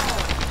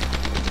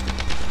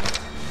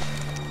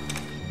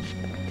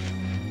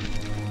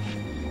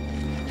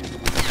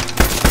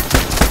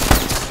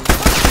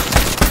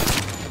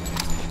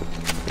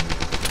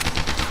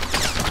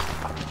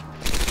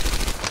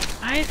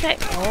Why is that?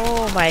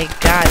 Oh my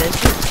god,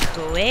 this is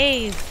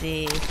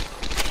crazy.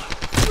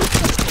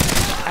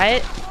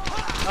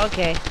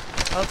 Okay,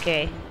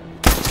 okay.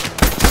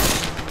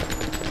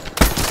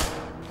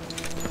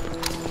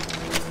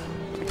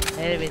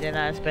 I did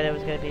not expect it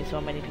was gonna be so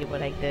many people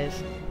like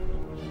this.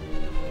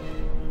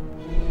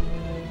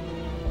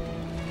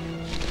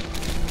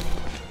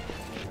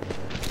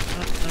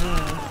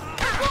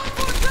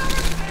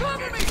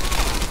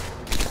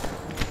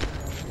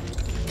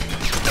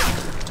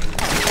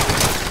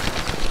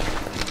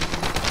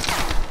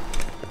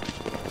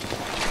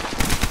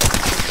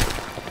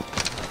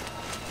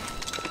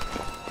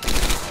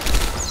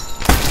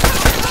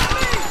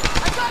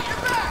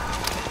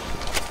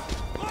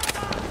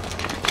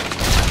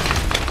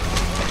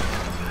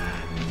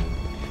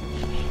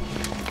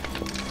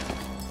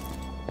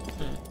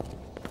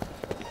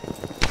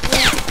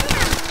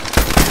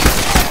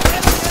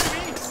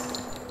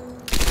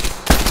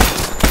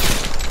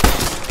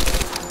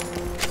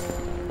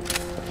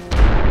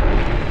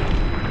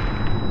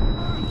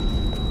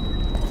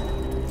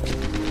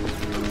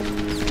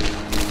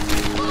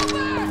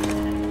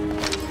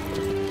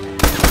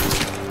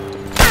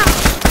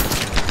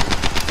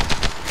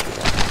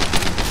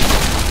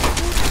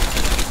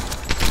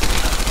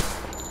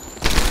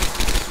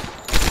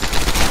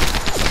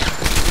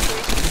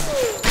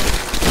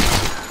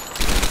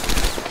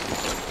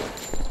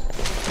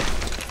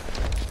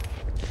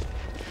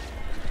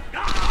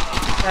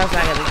 That's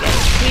not gonna get me.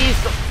 Please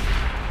don't.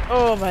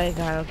 Oh my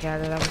god, okay, I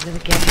thought that was gonna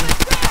get me.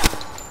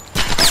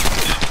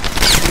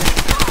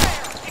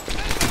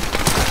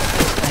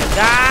 Oh my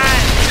god!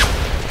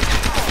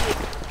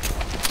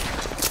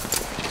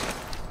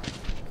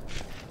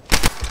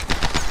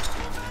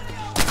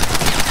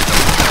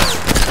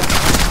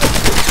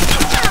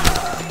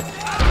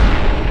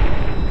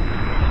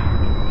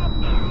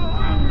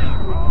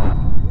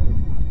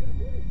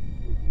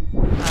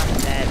 I'm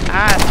dead.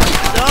 I'm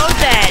so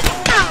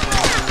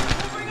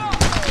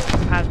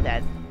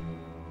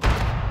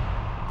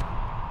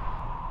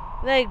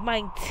like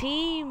my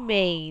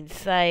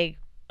teammates, like,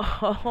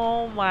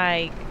 oh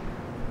my.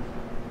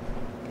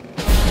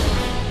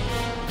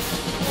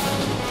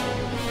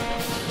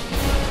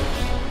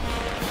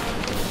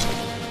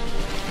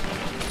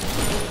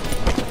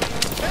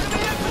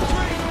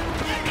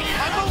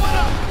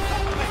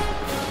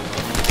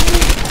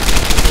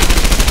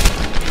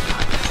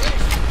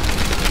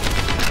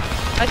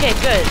 Okay,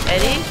 good,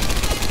 Eddie.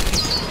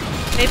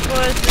 They put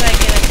us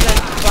like in a good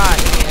spot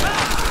here.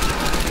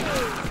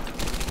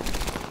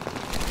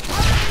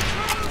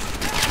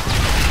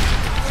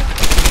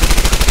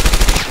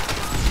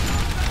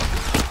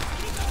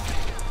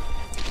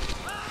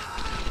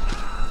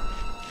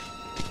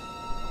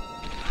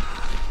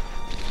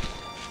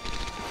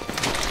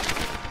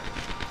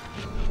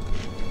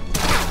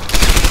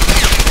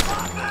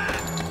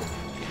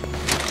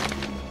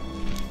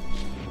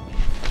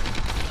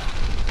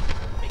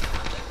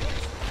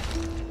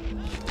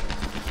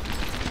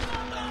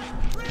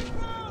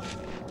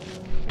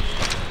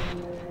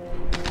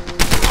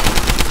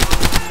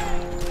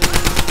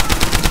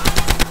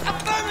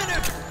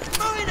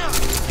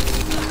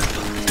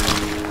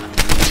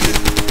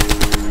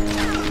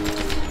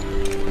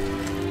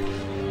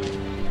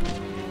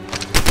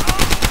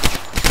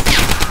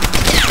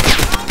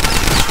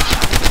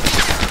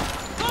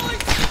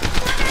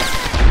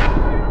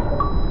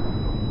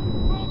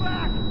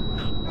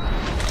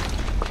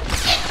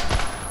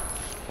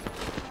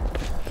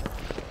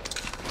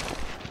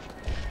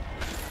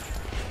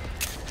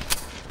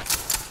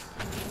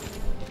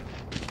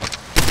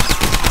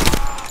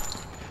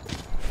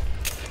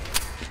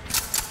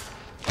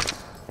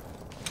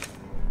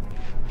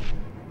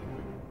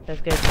 That's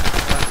good.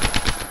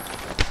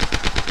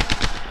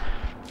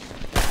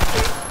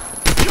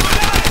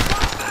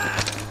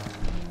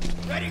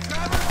 Ready,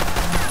 Trevor?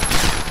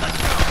 Let's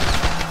go.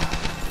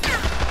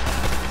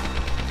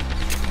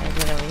 Is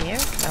it over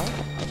here? No?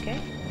 Okay.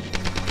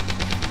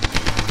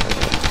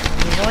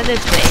 We're going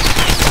this way.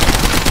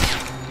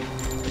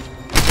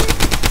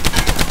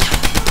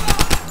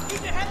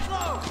 Keep your head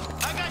low.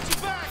 I got you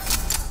back.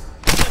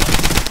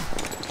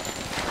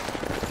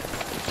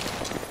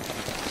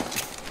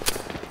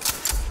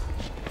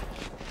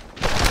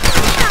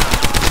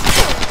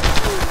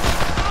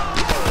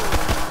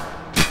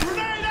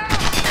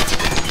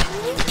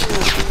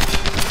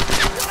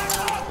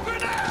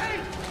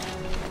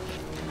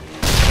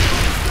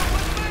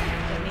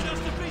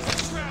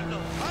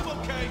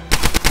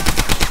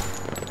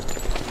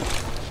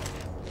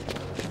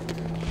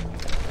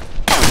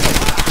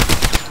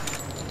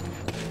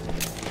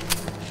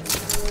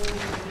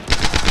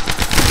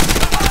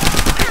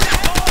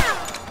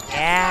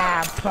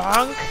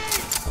 Punk.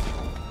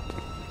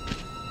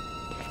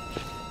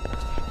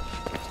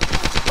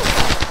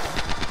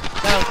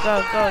 Go, go,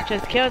 go.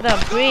 Just kill them,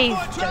 please.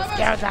 Just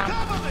kill them.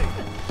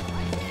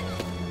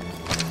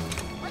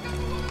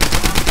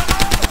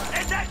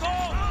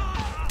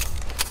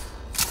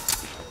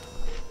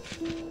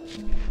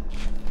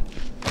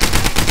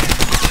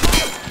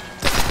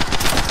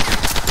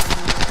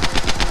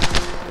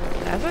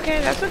 That's okay,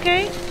 that's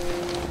okay.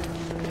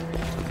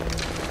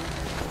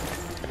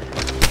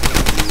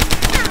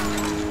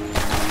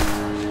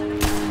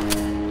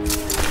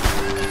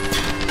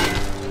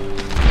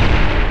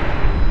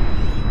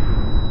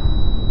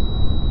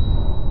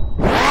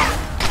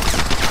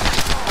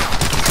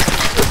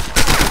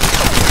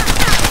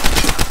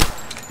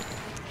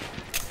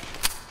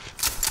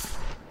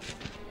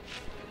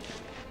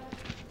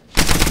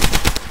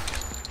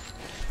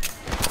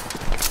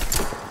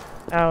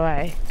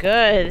 Alright,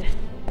 good.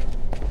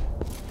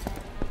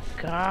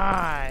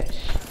 Gosh.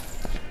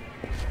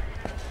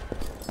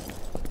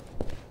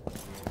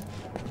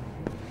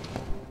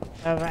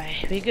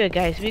 Alright, we good,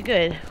 guys, we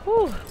good.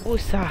 Whew,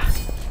 woosah.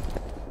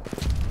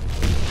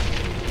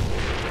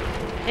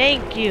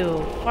 Thank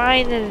you,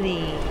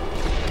 finally.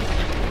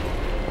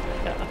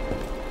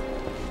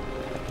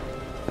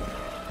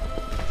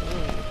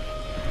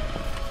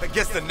 I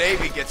guess the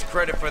Navy gets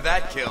credit for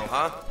that kill,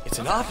 huh? It's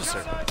an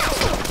officer.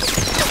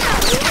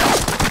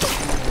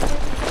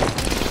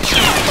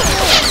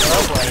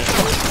 Oh boy.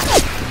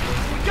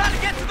 We gotta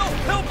get to those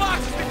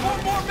pillboxes before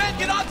more men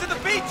get onto the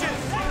beaches.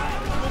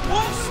 We'll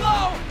move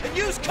slow and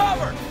use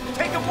cover.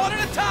 Take them one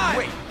at a time.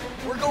 Wait,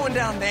 we're going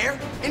down there?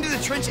 Into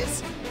the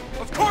trenches?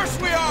 Of course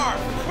we are.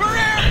 We're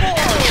airborne.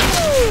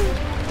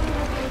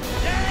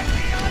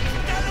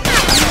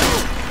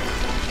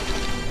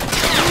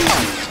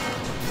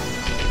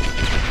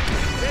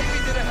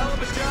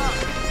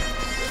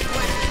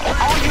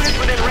 All units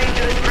within range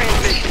of this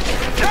transmission.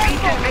 The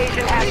beach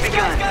invasion has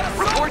begun.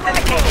 Reports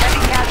indicate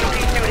heavy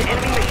casualties due to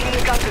enemy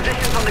machine gun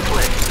positions on the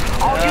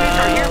cliff. All units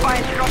are hereby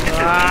instructed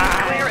to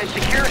leave, clear, and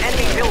secure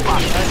enemy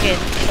pillboxes. Okay.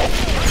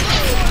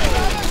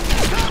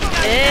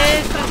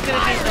 This is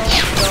gonna be so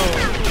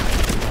slow.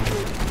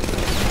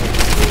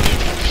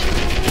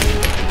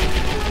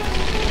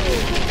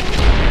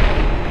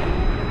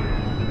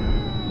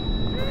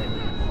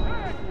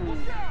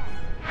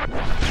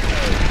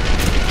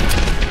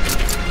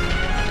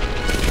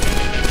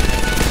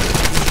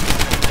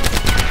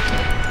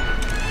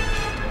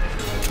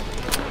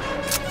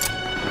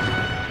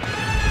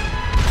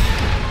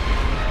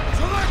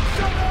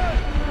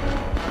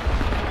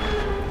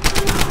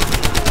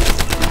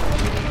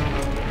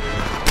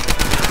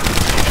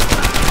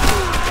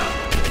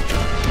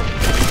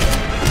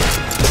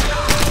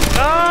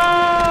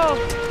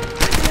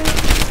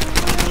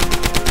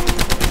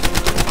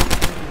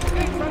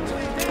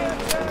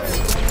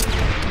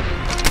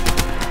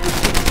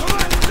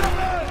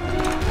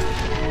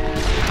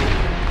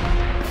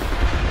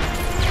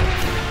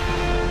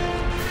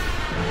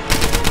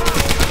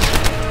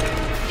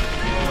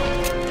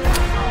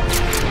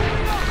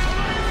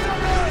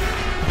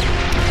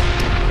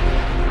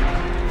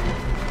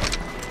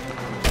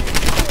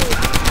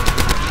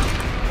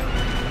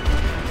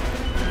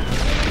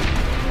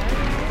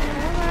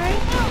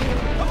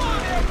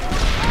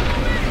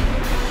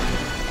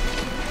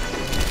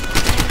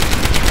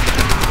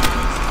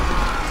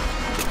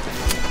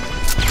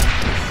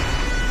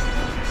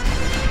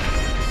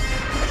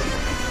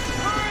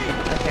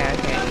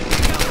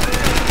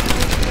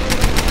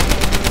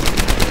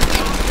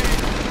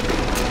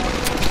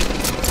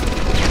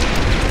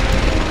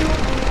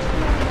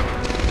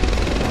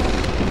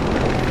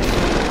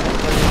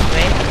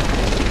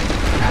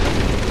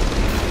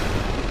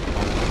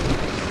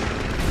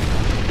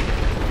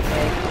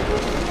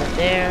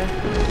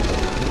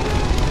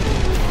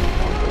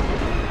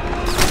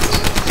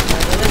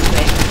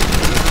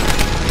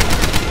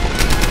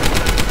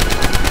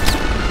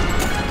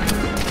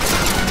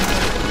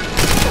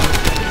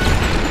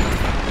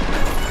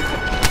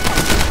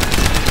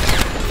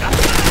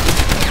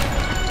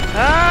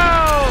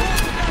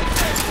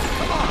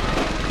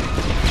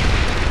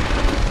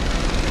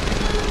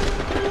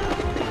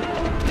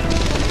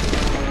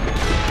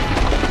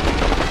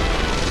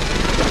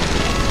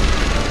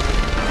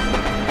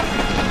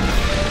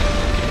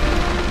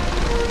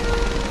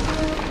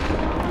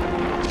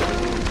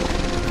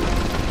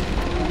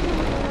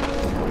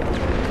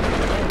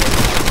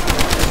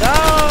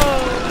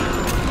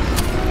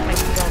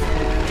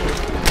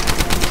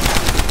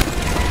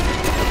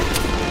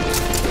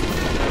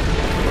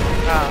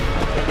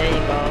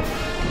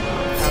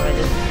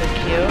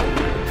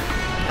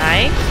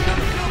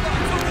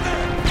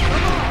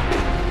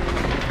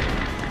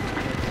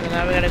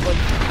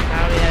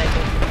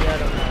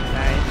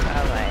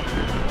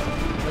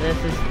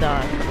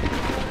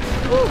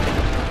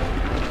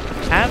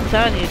 I'm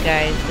telling you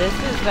guys, this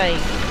is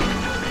like,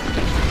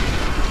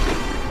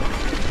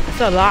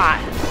 it's a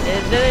lot.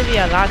 It's gonna be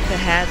a lot to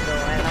handle,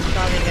 and I'm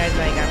sorry guys,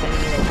 like I'm gonna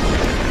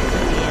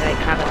be like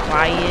kind of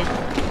quiet.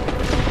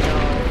 So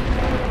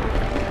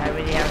I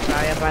really am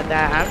sorry about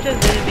that. I'm just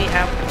gonna be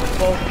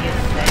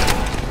focused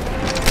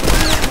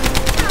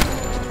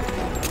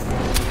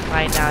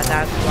right now.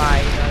 That's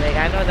why, you know, like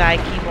I know that I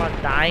keep on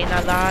dying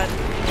a lot.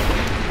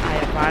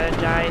 I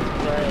apologize,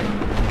 but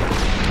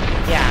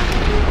yeah.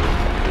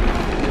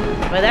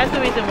 But that's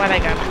the reason why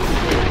like I'm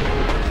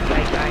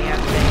like I am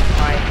staying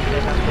quiet,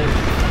 because I'm just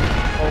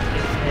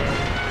focused and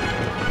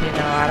you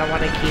know I don't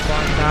want to keep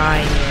on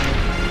dying,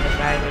 as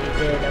I already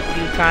did a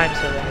few times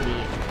already.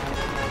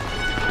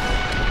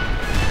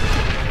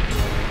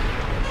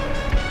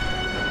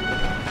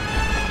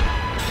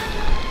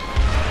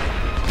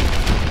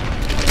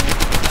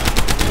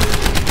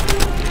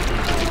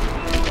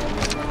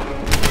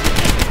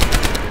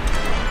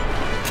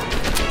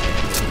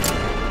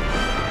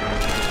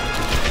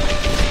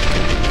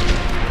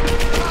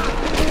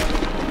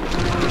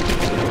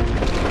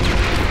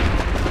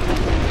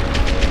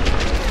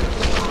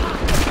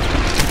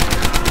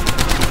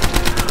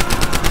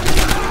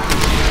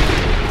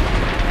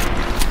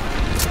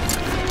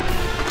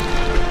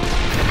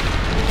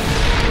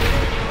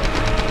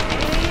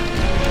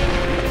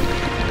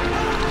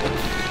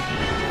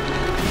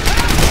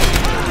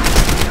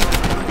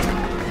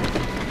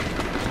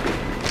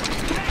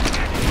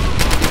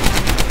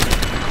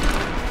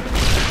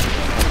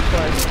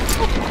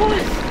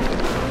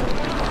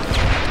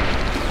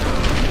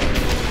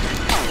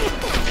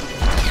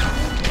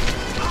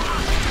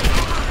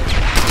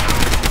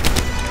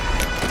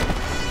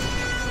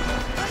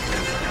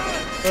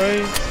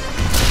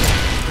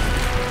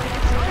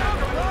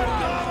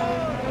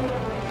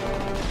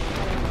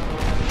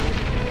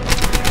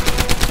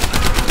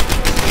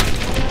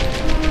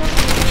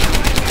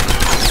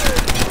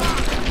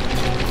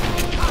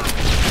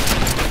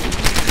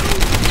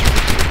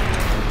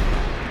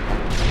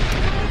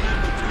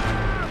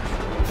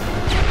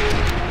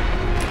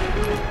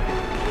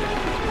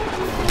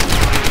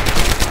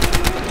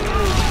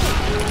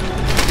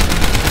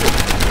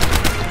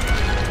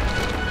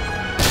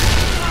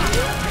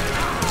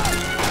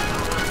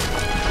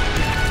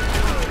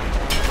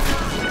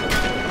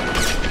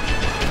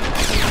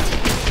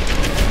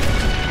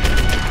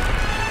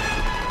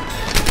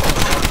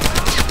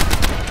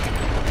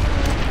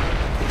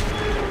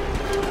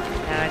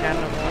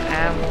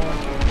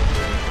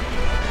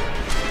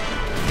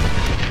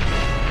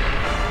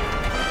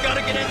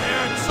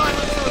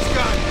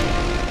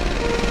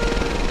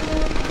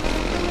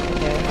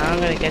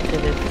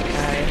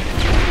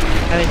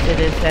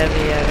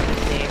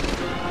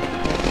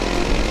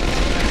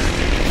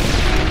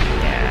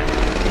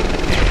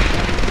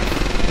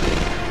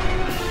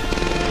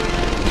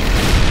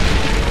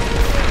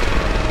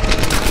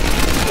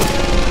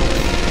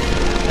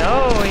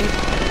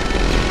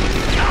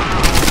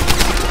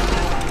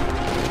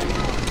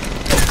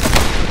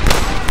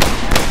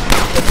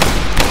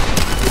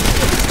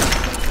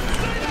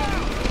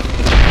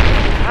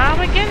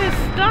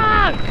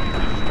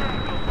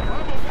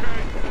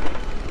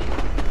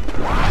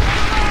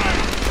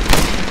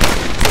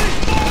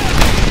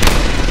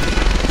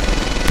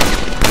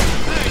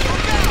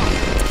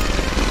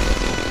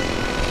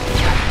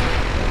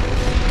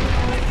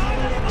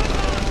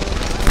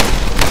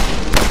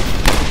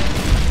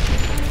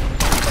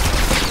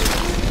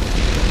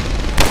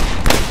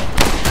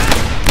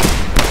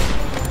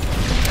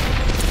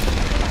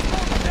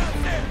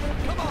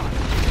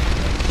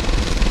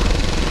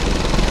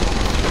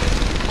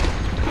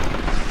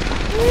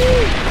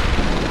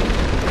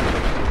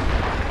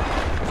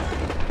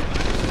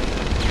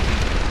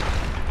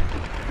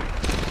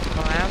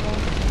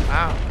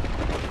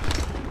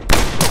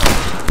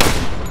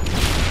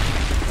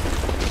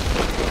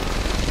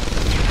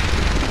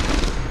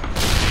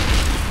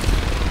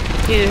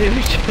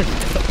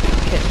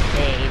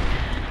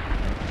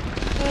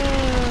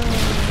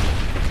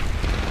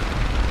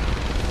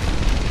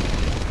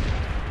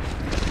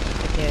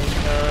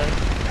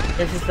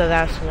 This is the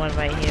last one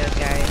right here,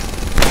 guys.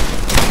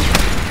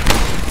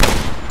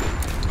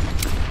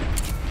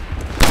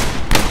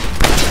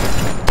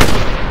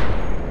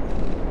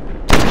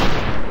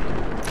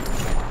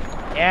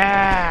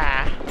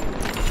 Yeah.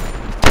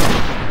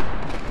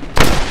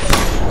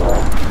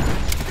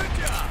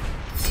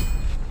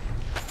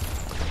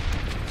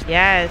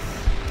 Yes.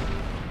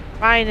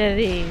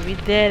 Finally, we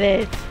did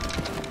it.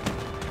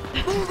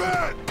 Move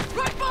it!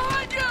 Right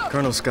behind you!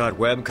 Colonel Scott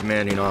Webb,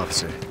 commanding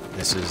officer.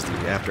 This is the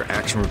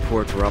after-action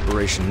report for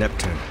Operation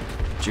Neptune,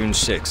 June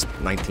 6,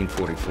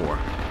 1944.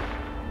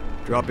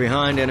 Dropped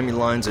behind enemy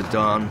lines at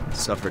dawn,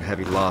 suffered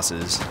heavy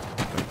losses,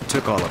 but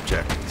took all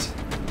objectives.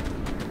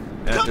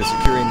 After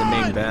securing the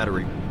main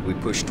battery, we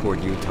pushed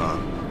toward Utah,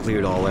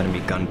 cleared all enemy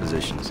gun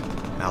positions.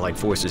 Allied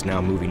forces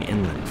now moving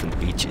inland from the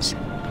beaches.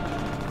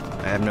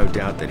 I have no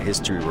doubt that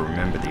history will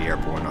remember the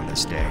airborne on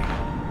this day.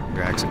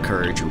 Your acts of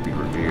courage will be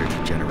revered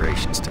for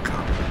generations to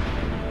come.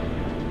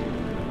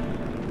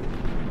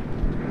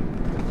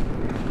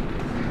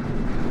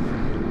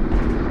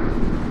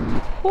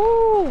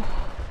 Whew.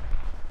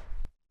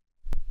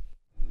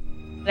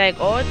 Like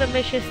all the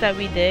missions that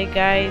we did,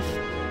 guys,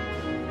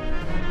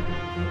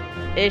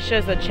 it's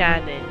just a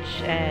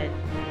challenge, and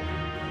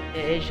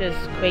it's just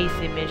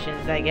crazy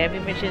missions. Like every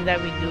mission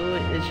that we do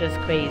is just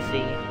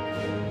crazy.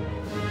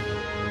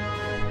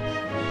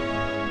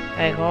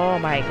 Like, oh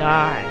my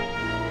god.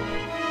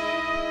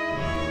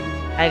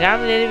 Like,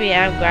 I'm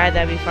glad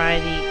that we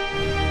finally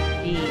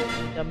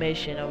beat the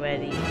mission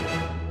already.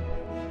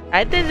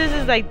 I think this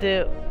is like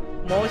the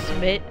most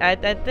I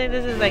think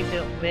this is like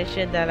the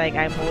mission that like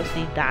I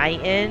mostly die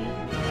in,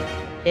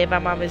 if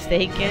I'm not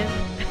mistaken.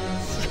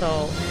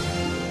 So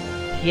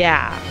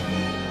yeah,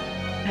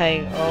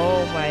 like,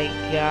 oh my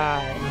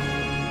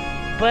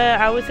god.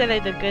 But I would say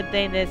like the good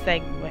thing is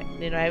like,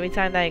 you know, every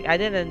time, like I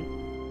didn't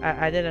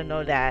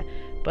know that,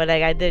 but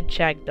like I did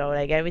check though,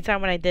 like every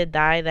time when I did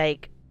die,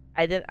 like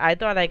I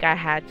thought like I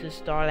had to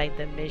start like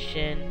the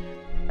mission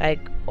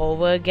like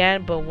over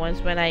again, but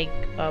once when I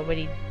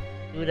already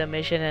do the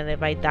mission, and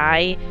if I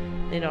die,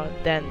 you know,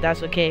 then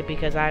that's okay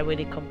because I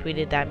already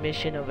completed that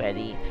mission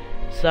already.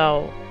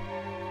 So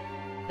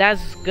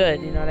that's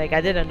good, you know, like I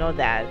didn't know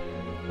that,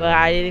 but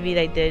I really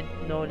like did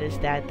notice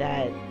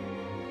that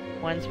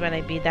once when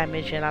I beat that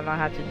mission, I don't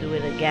have to do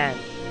it again,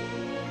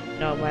 you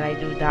know, when I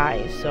do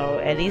die. So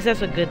at least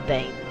that's a good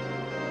thing,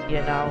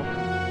 you know.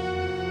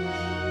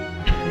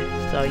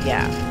 So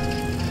yeah.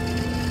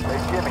 Hey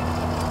Jimmy,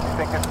 you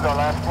think this is our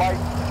last flight?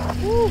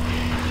 Woo.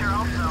 Sure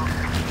hope so.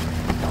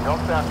 You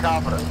don't sound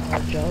confident. No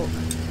joke.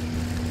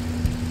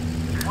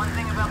 One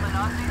thing about the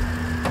Nazis,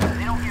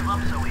 they don't give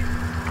up so easy.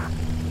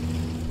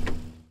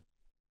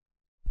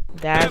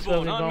 That's where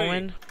AirBorne, we're on me.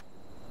 going.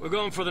 We're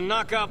going for the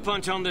knockout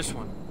punch on this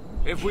one.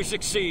 If we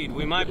succeed,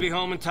 we might be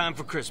home in time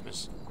for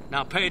Christmas.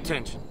 Now pay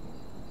attention.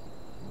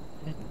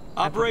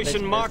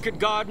 Operation Market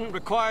Garden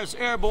requires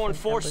airborne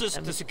forces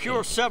to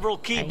secure several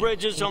key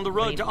bridges on the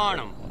road to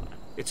Arnhem.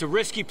 It's a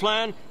risky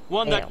plan,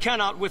 one that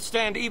cannot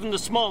withstand even the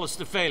smallest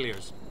of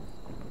failures.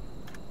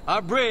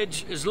 Our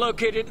bridge is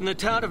located in the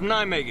town of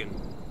Nijmegen.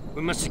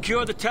 We must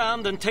secure the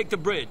town, then take the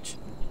bridge.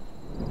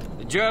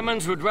 The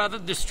Germans would rather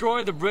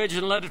destroy the bridge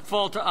and let it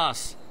fall to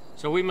us,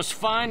 so we must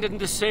find and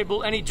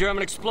disable any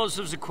German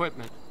explosives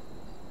equipment.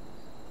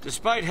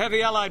 Despite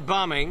heavy Allied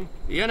bombing,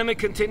 the enemy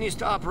continues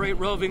to operate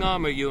roving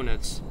armor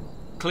units.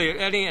 Clear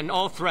any and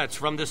all threats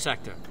from this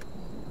sector.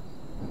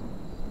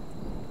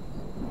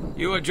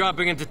 You are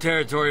dropping into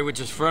territory which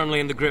is firmly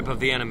in the grip of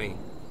the enemy.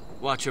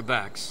 Watch your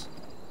backs.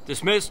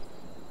 Dismissed?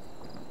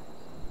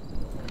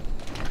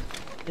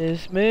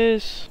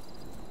 Dismiss.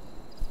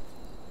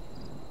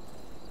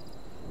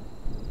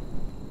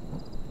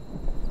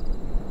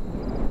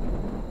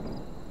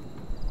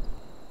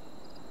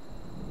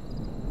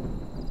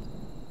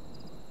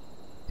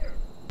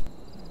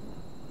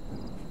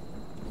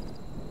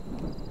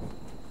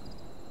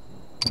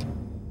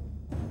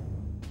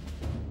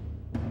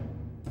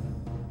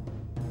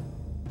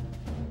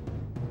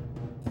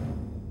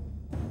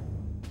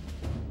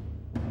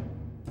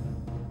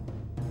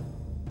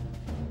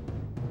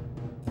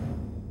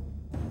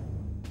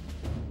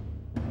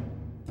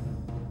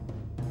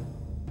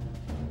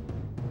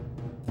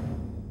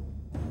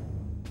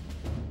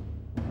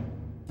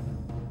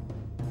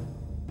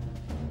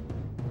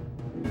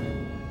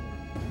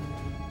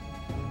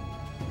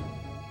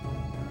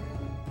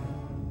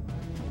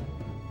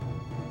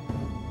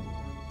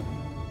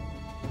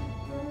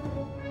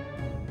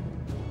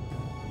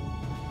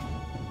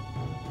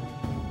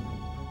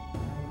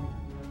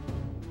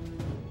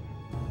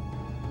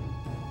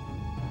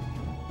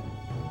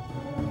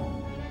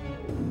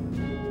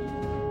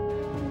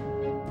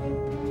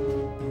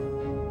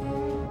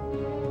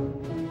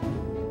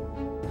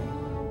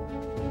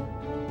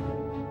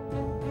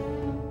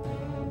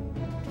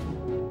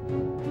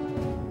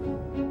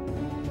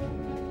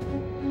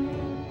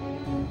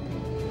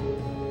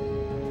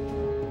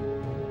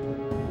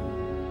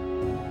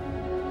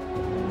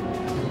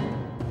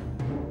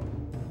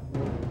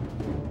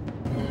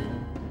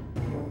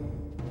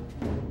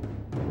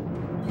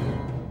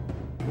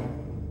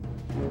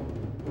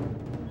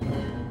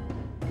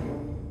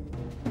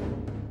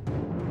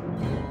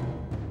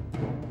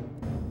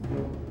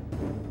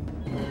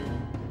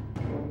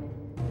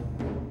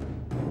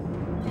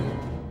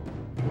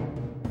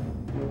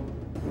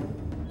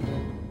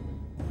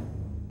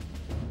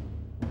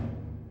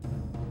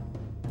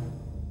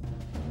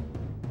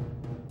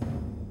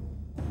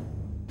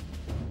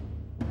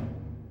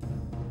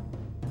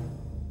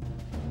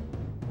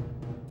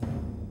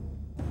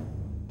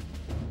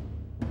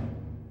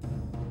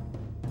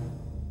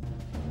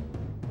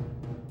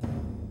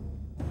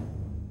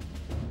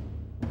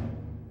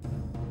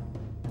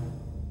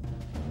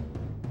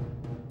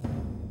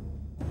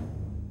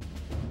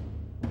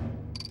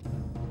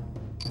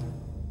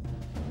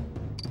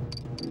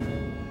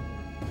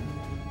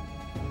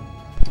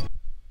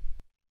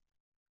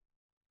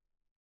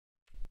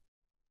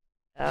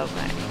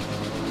 Okay.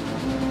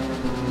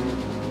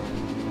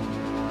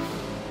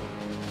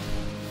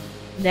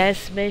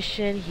 Next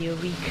mission, here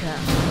we come.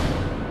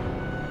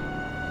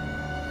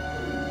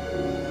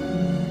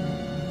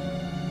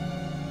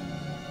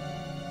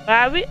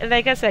 But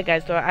like I said,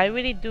 guys, though, I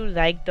really do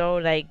like, though,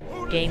 like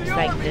games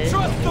like this.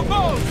 Trust the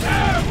most?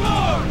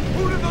 AirBorne!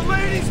 Who do the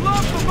ladies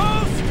love the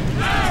most?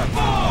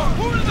 AirBorne!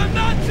 Who do the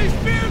Nazis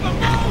fear the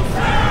most?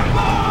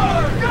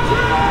 AirBorne!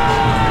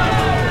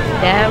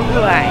 Damn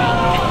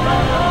right.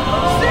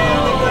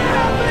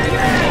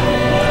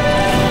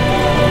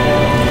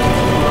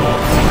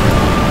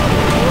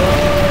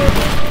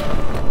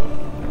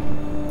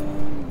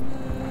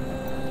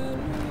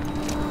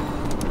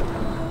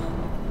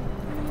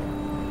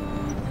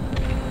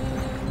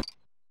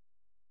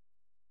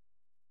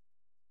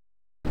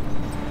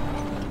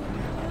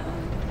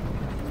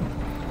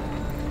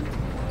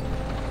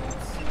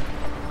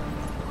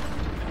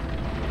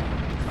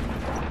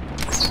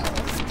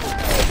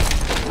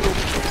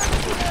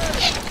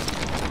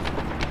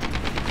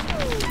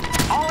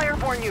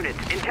 Units.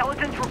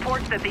 Intelligence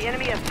reports that the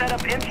enemy has set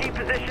up MG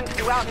positions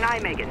throughout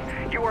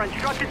Nijmegen. You are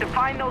instructed to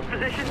find those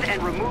positions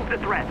and remove the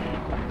threats.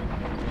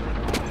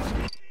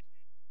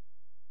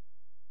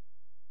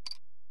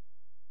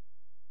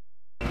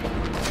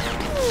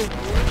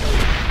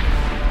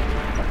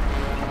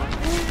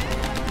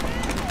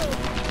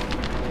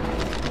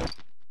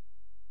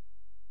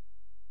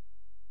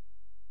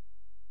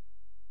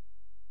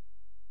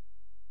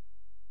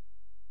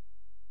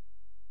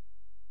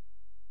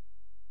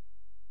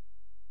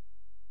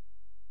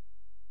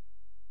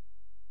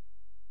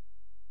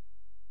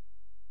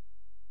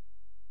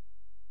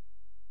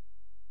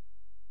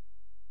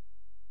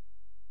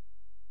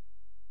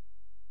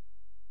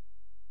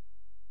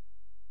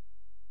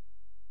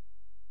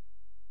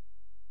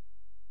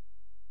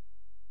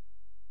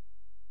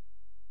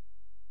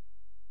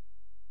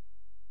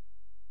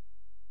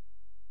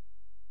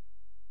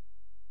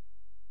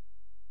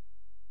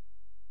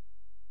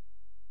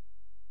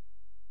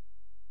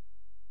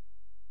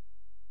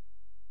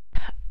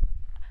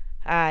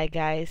 Alright,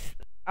 guys.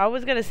 I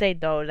was gonna say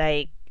though,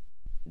 like,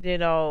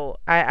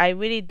 I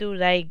really do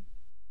like,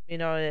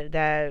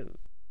 that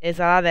it's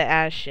a lot of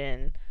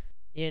action,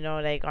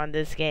 like on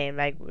this game.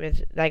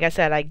 Like I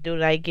said, I do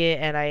like it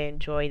and I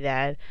enjoy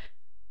that.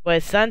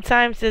 But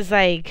sometimes it's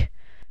like,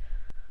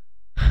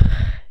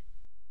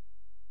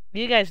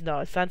 you guys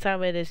know,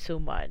 sometimes it is too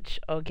much,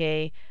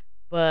 okay?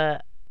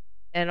 But,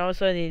 and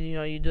also,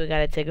 you do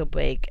gotta take a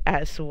break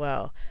as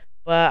well.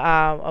 But,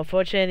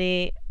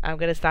 unfortunately, I'm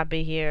gonna stop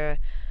it here.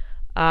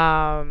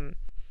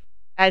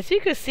 As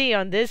you can see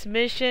on this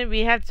mission,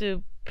 we have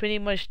to pretty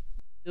much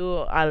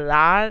do a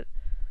lot.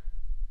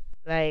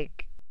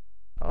 Like,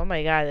 oh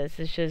my god, this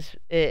is just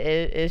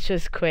it's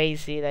just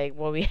crazy. Like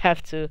what we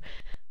have to,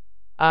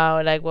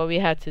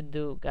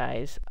 do,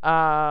 guys.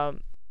 But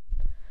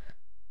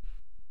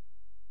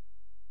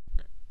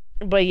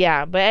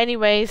yeah. But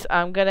anyways,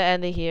 I'm gonna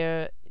end it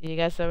here. You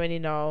guys already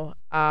know.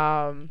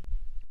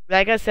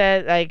 Like I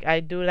said, like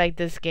I do like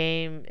this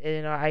game.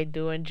 I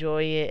do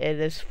enjoy it. It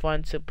is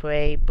fun to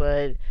play,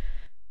 but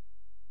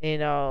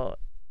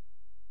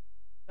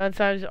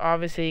sometimes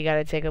obviously you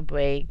gotta take a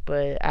break.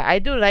 But I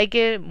do like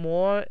it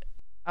more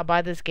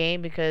about this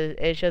game because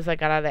it's just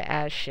like a lot of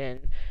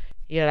action.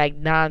 You're like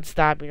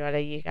non-stop. That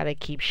you gotta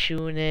keep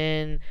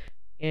shooting.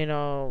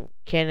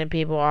 Killing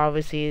people.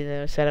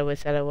 Obviously, set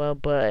it well,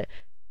 but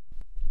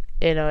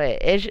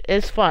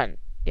it's fun.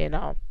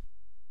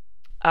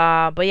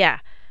 But yeah.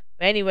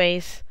 But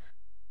anyways,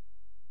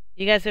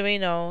 you guys already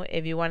know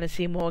if you want to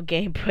see more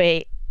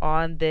gameplay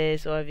on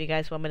this, or if you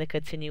guys want me to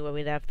continue where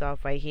we left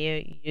off right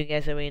here, you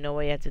guys already know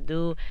what you have to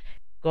do.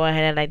 Go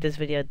ahead and like this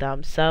video,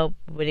 thumbs up.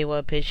 Really will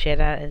appreciate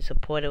that, and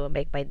support it will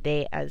make my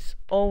day as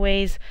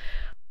always.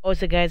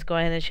 Also, guys, go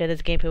ahead and share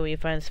this gameplay with your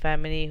friends,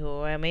 family,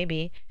 whoever it may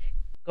be.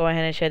 Go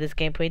ahead and share this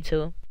gameplay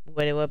too.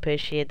 Really will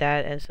appreciate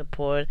that and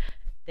support.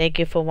 Thank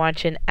you for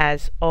watching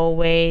as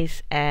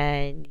always,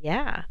 and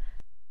yeah.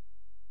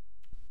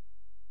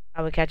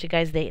 I will catch you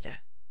guys later.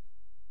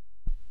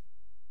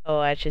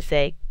 Or I should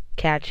say,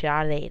 catch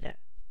y'all later.